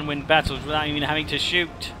it can win battles without even having to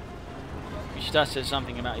shoot, which does say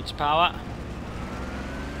something about its power.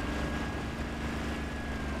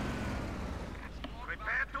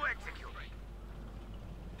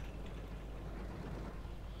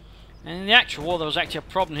 And in the actual war, there was actually a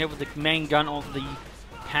problem here with the main gun of the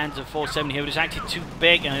Panzer 470 here. It was actually too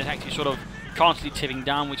big, and it was actually sort of constantly tipping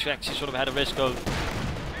down, which actually sort of had a risk of,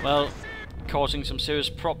 well, causing some serious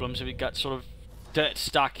problems if it got sort of dirt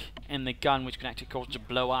stuck in the gun, which can actually cause it to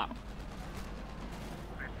blow up.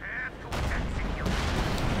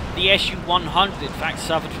 The SU-100, in fact,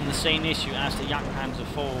 suffered from the same issue as the Jagdpanzer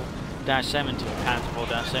 4-70, Panzer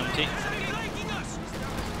 4-70.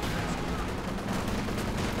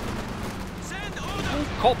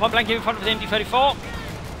 Caught point blank here in front of the MG-34.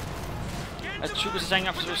 As troopers are staying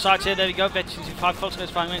up for the sides here, there we go. Veterans in 5 folks,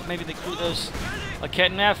 let's find maybe the recruiters are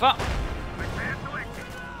getting there for.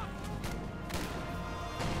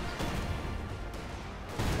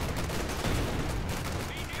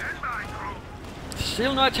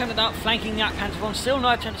 Still no attempt at outflanking the Jagdpanzer 1, still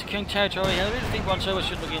no attempt at securing territory. I really think one server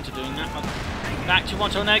should look into doing that. Back to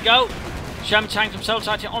one, there we go. Sherman tanks themselves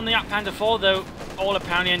out here on the Jagdpanzer 4, though all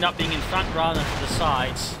apparently end up being in front rather than to the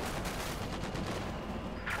sides.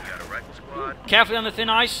 Carefully on the thin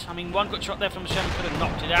ice. I mean, one good shot there from the Sherman could have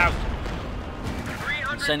knocked it out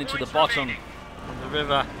and sent it to the bottom of the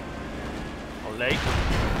river or lake.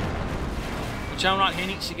 The Sherman right here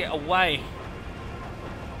needs to get away.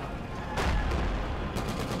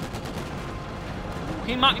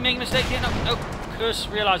 He might be making a mistake here. No,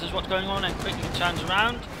 Cruzz realises what's going on and quickly turns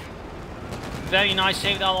around. Very nice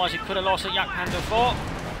save, otherwise he could have lost at Jagdpanzer 4.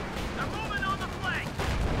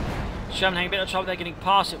 Sherman having a bit of trouble there getting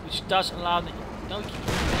past it, which does allow the... No,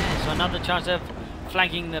 so another chance of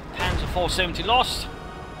flanking the Panzer 470 lost.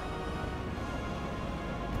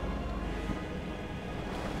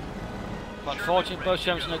 But unfortunately, both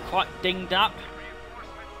Shermans are quite dinged up.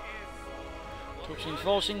 Troops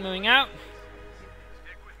reinforcing, moving out.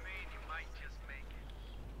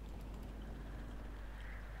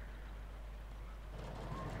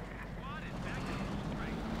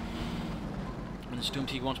 And the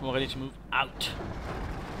Sturmtiger once more ready to move out.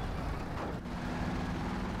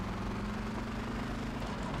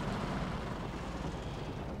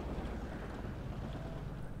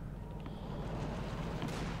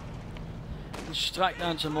 strike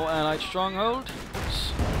down some more Allied stronghold.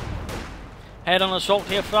 Head on assault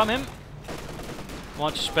here from him.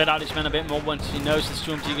 Wants to spread out his men a bit more once he knows the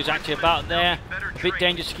Sturmtiger is actually about there. A bit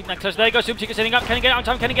dangerous to keep that close. There you go, Sturmtiger setting up. Can he get out in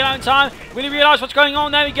time? Can he get out in time? Will he realise what's going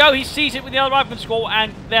on? There we go. He sees it with the other rifleman squad,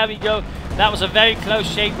 and there we go. That was a very close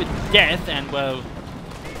shave with death, and well,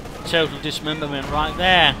 total dismemberment right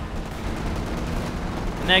there.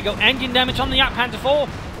 And there you go. Engine damage on the Panzer IV.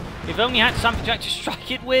 If only had something to actually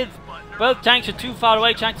strike it with. Both tanks are too far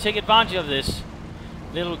away trying to take advantage of this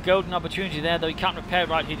little golden opportunity there, though he can't repair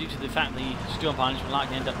right here due to the fact that the Sturm pilots will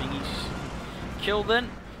likely end up being killed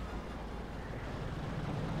then.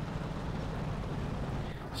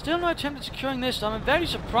 Still no attempt at securing this. I'm very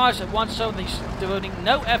surprised at once so they're devoting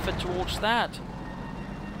no effort towards that.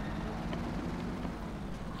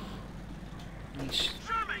 And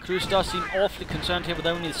Cruzz does seem awfully concerned here with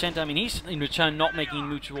only the center. I mean, he's in return not making a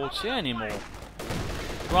move towards here anymore.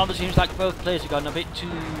 Rather seems like both players have gotten a bit too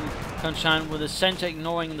concerned with the center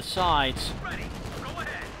ignoring the sides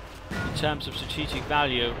in terms of strategic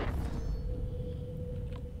value.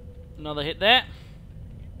 Another hit there.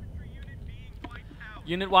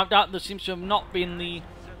 Unit wiped out. This seems to have not been the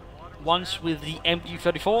ones with the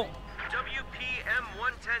MG34.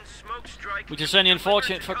 Which is certainly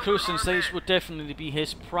unfortunate for Cruzz, since this would definitely be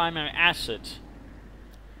his primary asset.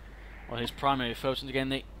 Or his primary focus. And again,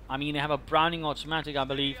 they have a Browning automatic, I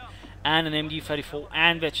believe, and an MG34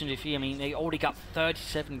 and Veteran GP. I mean, they already got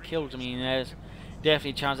 37 kills. I mean, there's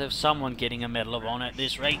definitely a chance of someone getting a Medal of Honor at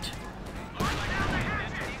this rate.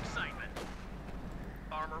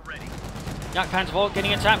 Yak Panzer IV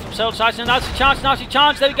getting attacked from several sides, and nasty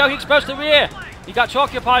chance, there we go, he exposed the rear. He got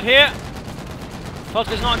occupied here.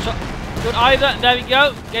 Polska's not good either, there we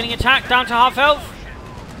go, getting attacked down to half health.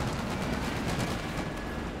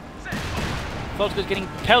 Polska's getting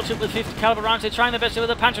pelted with 50 caliber rounds. They're trying their best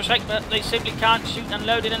with a Panzerschreck, but they simply can't shoot and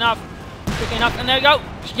load it enough. Quick enough, and there we go,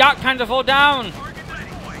 Yak Panzer IV down.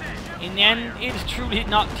 In the end, it truly did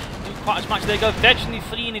not do quite as much. There you go, Veteran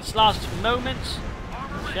free in its last moments.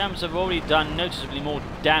 Germans have already done noticeably more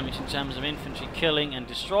damage in terms of infantry killing and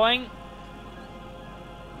destroying.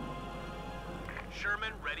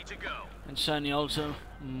 Sherman ready to go. And certainly also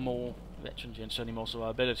more veterans and certainly more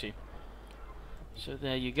survivability. So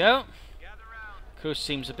there you go. Cruzz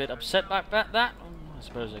seems a bit upset about that. I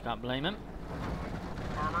suppose I can't blame him.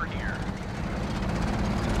 Armor here.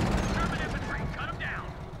 German infantry, cut him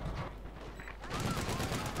down.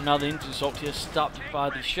 Another infantry assault here stopped by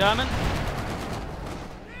the Sherman.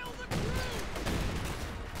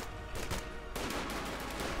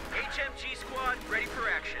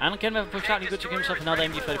 And again, we've pushed out, he could take himself another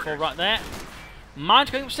MG34 right there. Mines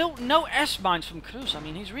going, still no S-mines from Cruzz. I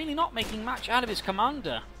mean, he's really not making much out of his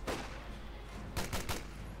commander.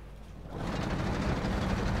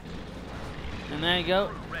 And there you go.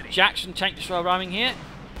 Jackson tank destroyer arriving here.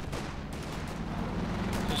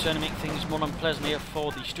 Just going to make things more unpleasant here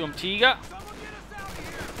for the Sturmtiger.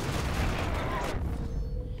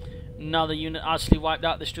 Another unit utterly wiped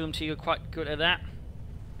out. The Sturmtiger quite good at that.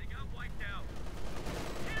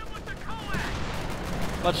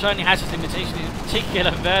 But certainly has its limitations, in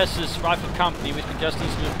particular versus Rifle Company, which can just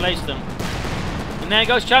easily replace them. And there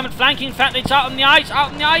goes German flanking. In fact, it's out on the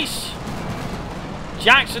ice,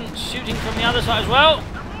 Jackson shooting from the other side as well.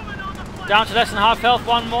 Down to less than half health,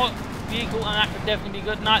 one more vehicle, and that could definitely be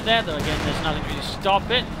good night there. Though again, there's nothing to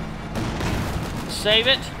stop it. Save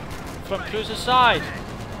it from Cruzz's side.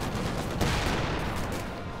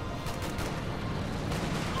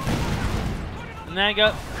 And there you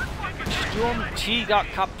go. Sturmtiger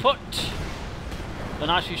kaputt. The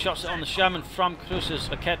nice few shots on the Sherman from Cruzz's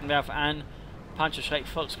Kettenwerfer and Panzerschreck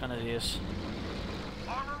Volksgrenadiers.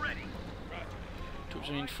 Troops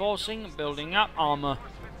are reinforcing, building up, armor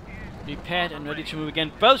repaired and ready to move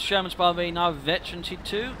again. Both Shermans, by the way, now Veteran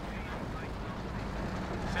T2.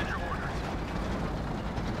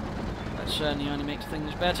 That certainly only makes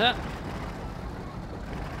things better.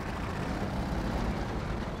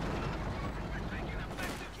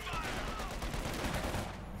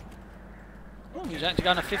 He's actually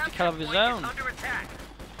got a 50 cal of his own.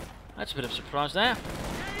 That's a bit of a surprise there.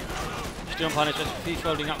 Still on his feet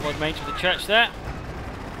folding upward range of the church there.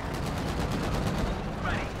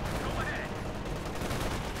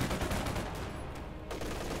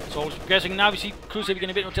 So progressing now, we see Cruzz getting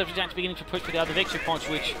a bit more tempted to beginning to push for the other victory points,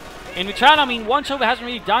 which in return, I mean, once over hasn't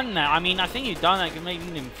really done that. I mean, I think he's done that, could maybe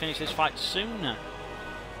even finish this fight sooner.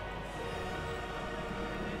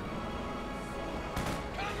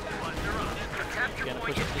 Again, a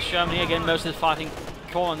push up to the Sherman here. Again, most of the fighting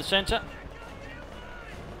core in the centre.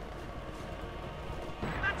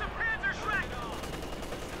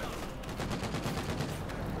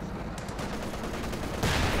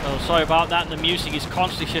 sorry about that. The music is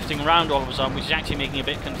constantly shifting around all of a sudden, which is actually making me a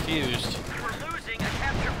bit confused. We're losing a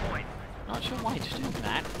capture point. Not sure why it's doing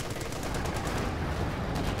that.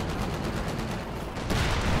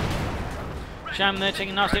 Sham there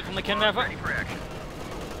taking a nice hit from the Kennefer. Ready for action.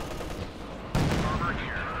 Armor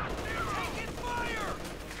here.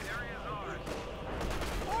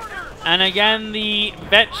 And again, the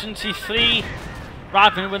Veteran C3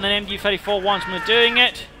 rifleman with an MG34 once more doing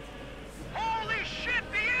it. Holy shit,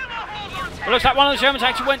 the ammo holder's It looks like one of the Germans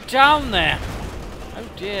actually went down there. Oh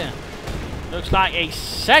dear. Looks like a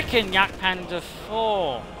second Jagdpanzer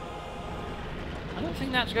IV. I don't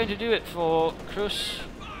think that's going to do it for Cruzz.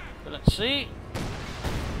 But let's see.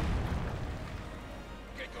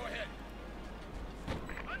 Okay, go ahead.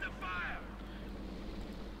 Under fire.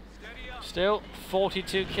 Steady up. Still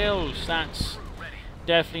 42 kills. That's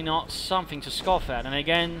definitely not something to scoff at. And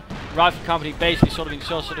again, Rifle Company basically sort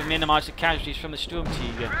of minimised the casualties from the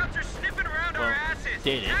Sturmtiger. Crowds are sniffing around our Well, asses.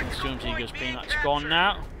 did it. The Tactical Sturmtiger's point pretty being much captured. gone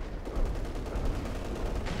now.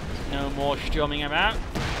 No more storming about.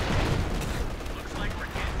 Looks like we're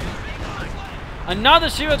getting Another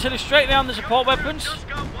serial killer straight down the support weapons. just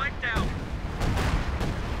got wiped out.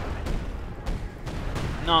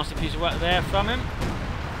 Nasty piece of work there from him.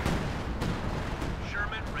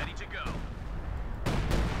 Sherman ready to go.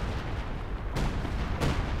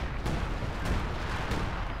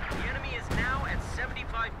 The enemy is now at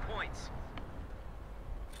 75 points.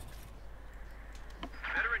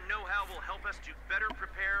 Veteran know-how will help us to better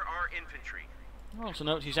prepare our infantry. Also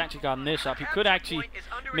note he's actually gotten this up. He could actually,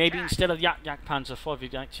 maybe instead of Jagdpanzer IV,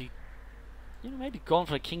 he'd actually, maybe gone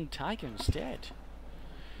for a King Tiger instead.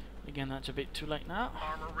 Again, that's a bit too late now.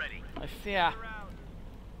 Armor ready. I fear.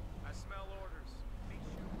 I smell orders.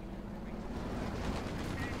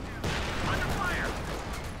 Under fire.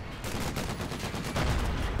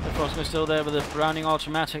 Of course, we're still there with the Browning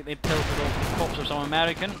automatic. They pelted off the corpse of some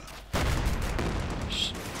American.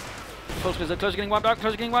 Close, close, getting wiped out.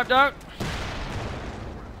 Close, getting wiped out.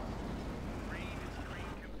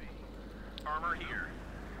 Armor here.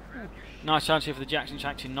 Nice chance here for the Jacksons to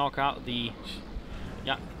actually knock out the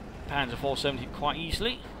Panzer 470 quite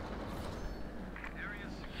easily.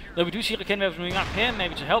 Though we do see the Kennefer moving up here,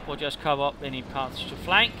 maybe to help or just cover up any paths to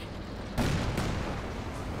flank.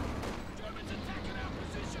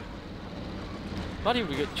 Bloody would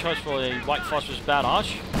be a good choice for a white phosphorus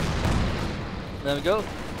barrage. There we go.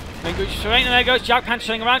 Then goes terrain, and there goes Jagdpanzer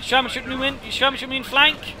swinging around. Sherman should move in. Sherman should move in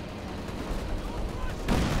flank.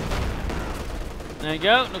 There you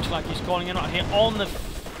go. Looks like he's calling in right here on the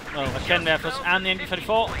the Kennefer and the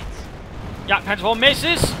MG34. Jagdpanzer IV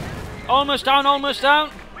misses. Almost down, almost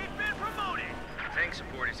down. We've been promoted. Tank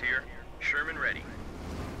support is here. Sherman ready.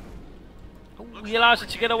 Ooh, he allows it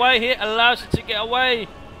to get away here. Allows it to get away.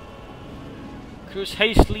 Cruzz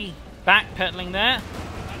hastily backpedaling there.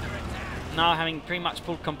 Now having pretty much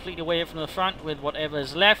pulled completely away from the front with whatever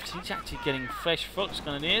is left. He's actually getting fresh foot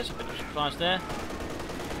grenadiers. A bit of a surprise there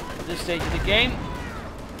at this stage of the game.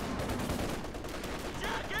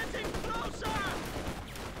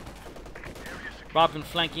 Rather than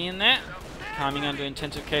flanking in there, coming under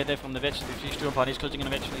intensive care there from the Veteran C3 Sturm parties, closing in a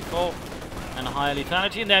Veteran C4 and a higher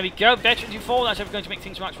lethality. And there we go, Veteran C4. That's ever going to make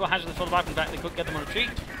things much more hazardous for the Viper. In fact, they could get them on retreat.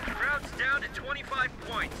 Crowd's down to 25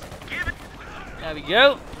 points. Give it. There we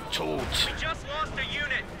go. We just lost a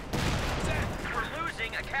unit. We're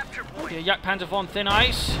losing a capture point. Okay, Jagdpanzer IV on thin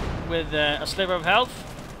ice with a sliver of health.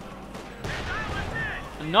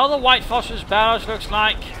 Another white phosphorus barrage looks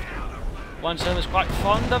like. One server's quite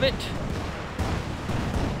fond of it.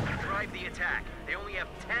 Drive the attack. They only have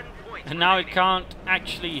 10 points. And now it can't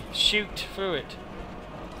actually shoot through it.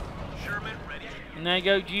 Sherman ready. And there you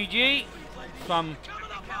go, GG from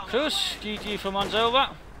Cruzz, GG from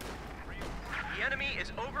Onzover. The enemy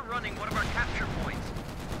is overrunning one of our capture points.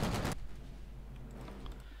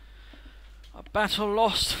 A battle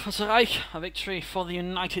lost for the Reich, a victory for the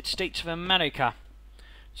United States of America.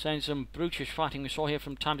 Saying some brutish fighting we saw here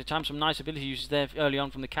from time to time, some nice ability uses there early on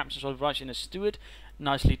from the captain, sort of right in a steward.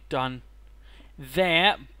 Nicely done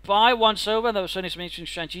there by Onzover. There was certainly some interesting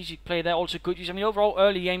strategic play there, also good use. I mean, overall,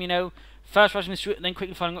 early game, first rushing the steward, then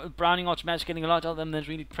quickly following up with Browning automatics, getting a lot of them, then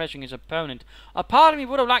really pressuring his opponent. A part of me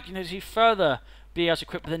would have liked to see further BS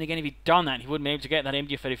equipped, but then again, if he'd done that, he wouldn't be able to get that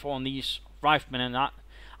MG34 on these riflemen and that.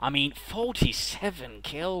 I mean, 47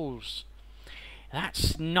 kills.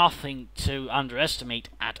 That's nothing to underestimate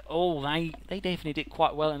at all. They definitely did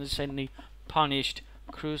quite well and certainly punished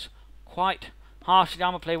Cruzz quite harshly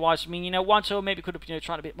armor play wise. I mean, Onzover maybe could have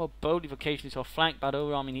tried a bit more boldly occasionally to a flank, but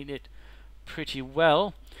overall, I mean, he did pretty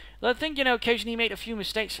well. I think, you know, occasionally he made a few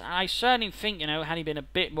mistakes. I certainly think, you know, had he been a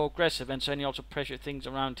bit more aggressive and certainly also pressured things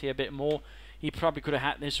around here a bit more, he probably could have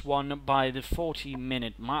had this one by the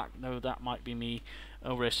 40-minute mark, though that might be me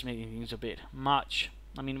overestimating things a bit much.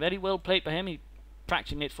 I mean, very well played by him. He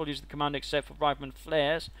practically made full use of the command except for rifleman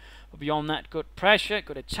flares. But beyond that, good pressure,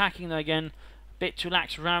 good attacking though again. A bit too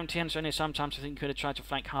lax around here, and certainly sometimes I think he could have tried to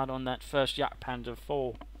flank hard on that first Jagdpanzer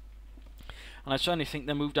IV. And I certainly think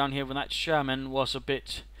the move down here with that Sherman was a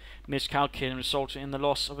bit miscalculated and resulted in the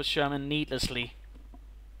loss of a Sherman needlessly.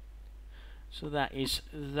 So that is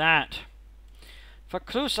that. For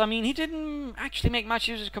Cruzz, I mean, he didn't actually make much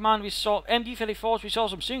use of his command. We saw MD-34s, we saw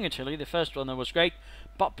some Sting artillery. The first one, that was great.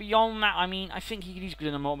 But beyond that, I mean, I think he's good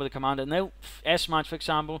enough with the commander. No S-mines, for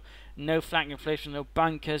example. No flank inflation, no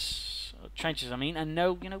bunkers, trenches, I mean. And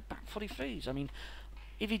no, you know, back 43s. I mean,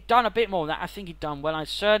 if he'd done a bit more of that, I think he'd done well. I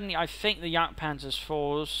think the Jagdpanzer's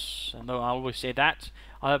fours, and though I always say that,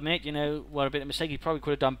 I admit, you know, were a bit of a mistake. He probably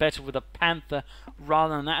could have done better with a Panther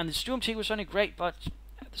rather than that. And the Sturm Tiger was only great, but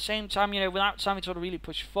at the same time, you know, without something to sort of really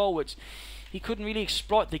push forwards, he couldn't really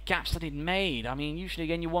exploit the gaps that he'd made. I mean, usually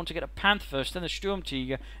again you want to get a Panther first, then the Sturm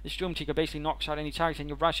Tiger. The Sturm Tiger basically knocks out any targets, and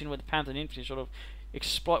you rush in with the Panther and infantry, sort of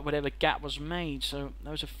exploit whatever gap was made. So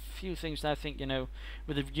there was a few things that I think, you know,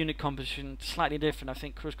 with the unit composition slightly different. I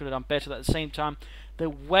think Cruzz could have done better. But at the same time, the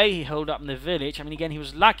way he held up in the village, I mean, again, he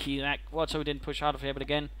was lucky that Quadso didn't push harder for here, but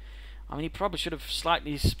again, I mean, he probably should have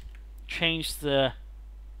slightly changed the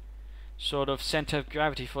sort of center of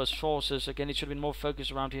gravity for his forces. Again, it should have been more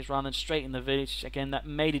focused around here rather than straight in the village. Again, that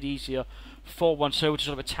made it easier for Quadso to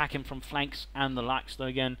sort of attack him from flanks and the likes. Though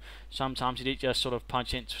again, sometimes he did just sort of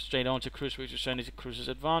punch in straight onto Cruzz, which was certainly to Cruzz's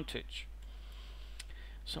advantage.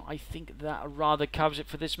 So I think that rather covers it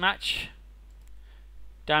for this match.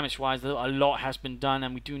 Damage-wise, though, a lot has been done,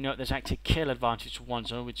 and we do note there's actually a kill advantage for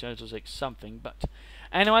Quadso, which is like something. But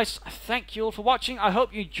anyways, thank you all for watching. I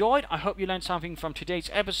hope you enjoyed. I hope you learned something from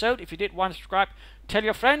today's episode. If you did, want to subscribe, tell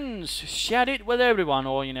your friends, share it with everyone,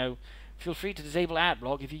 or, you know, feel free to disable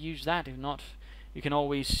adblock if you use that. If not, you can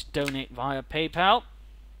always donate via PayPal.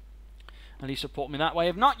 At least support me that way.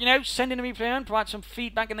 If not, you know, send in a replay and provide some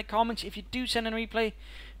feedback in the comments. If you do send in a replay,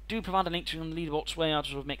 do provide a link to the leaderboards way out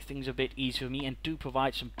to sort of make things a bit easier for me, and do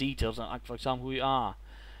provide some details, like for example who we are.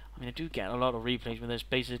 I mean, I do get a lot of replays where there's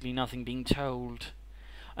basically nothing being told.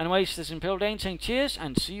 Anyways, this is Imperial Dane saying cheers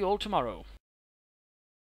and see you all tomorrow.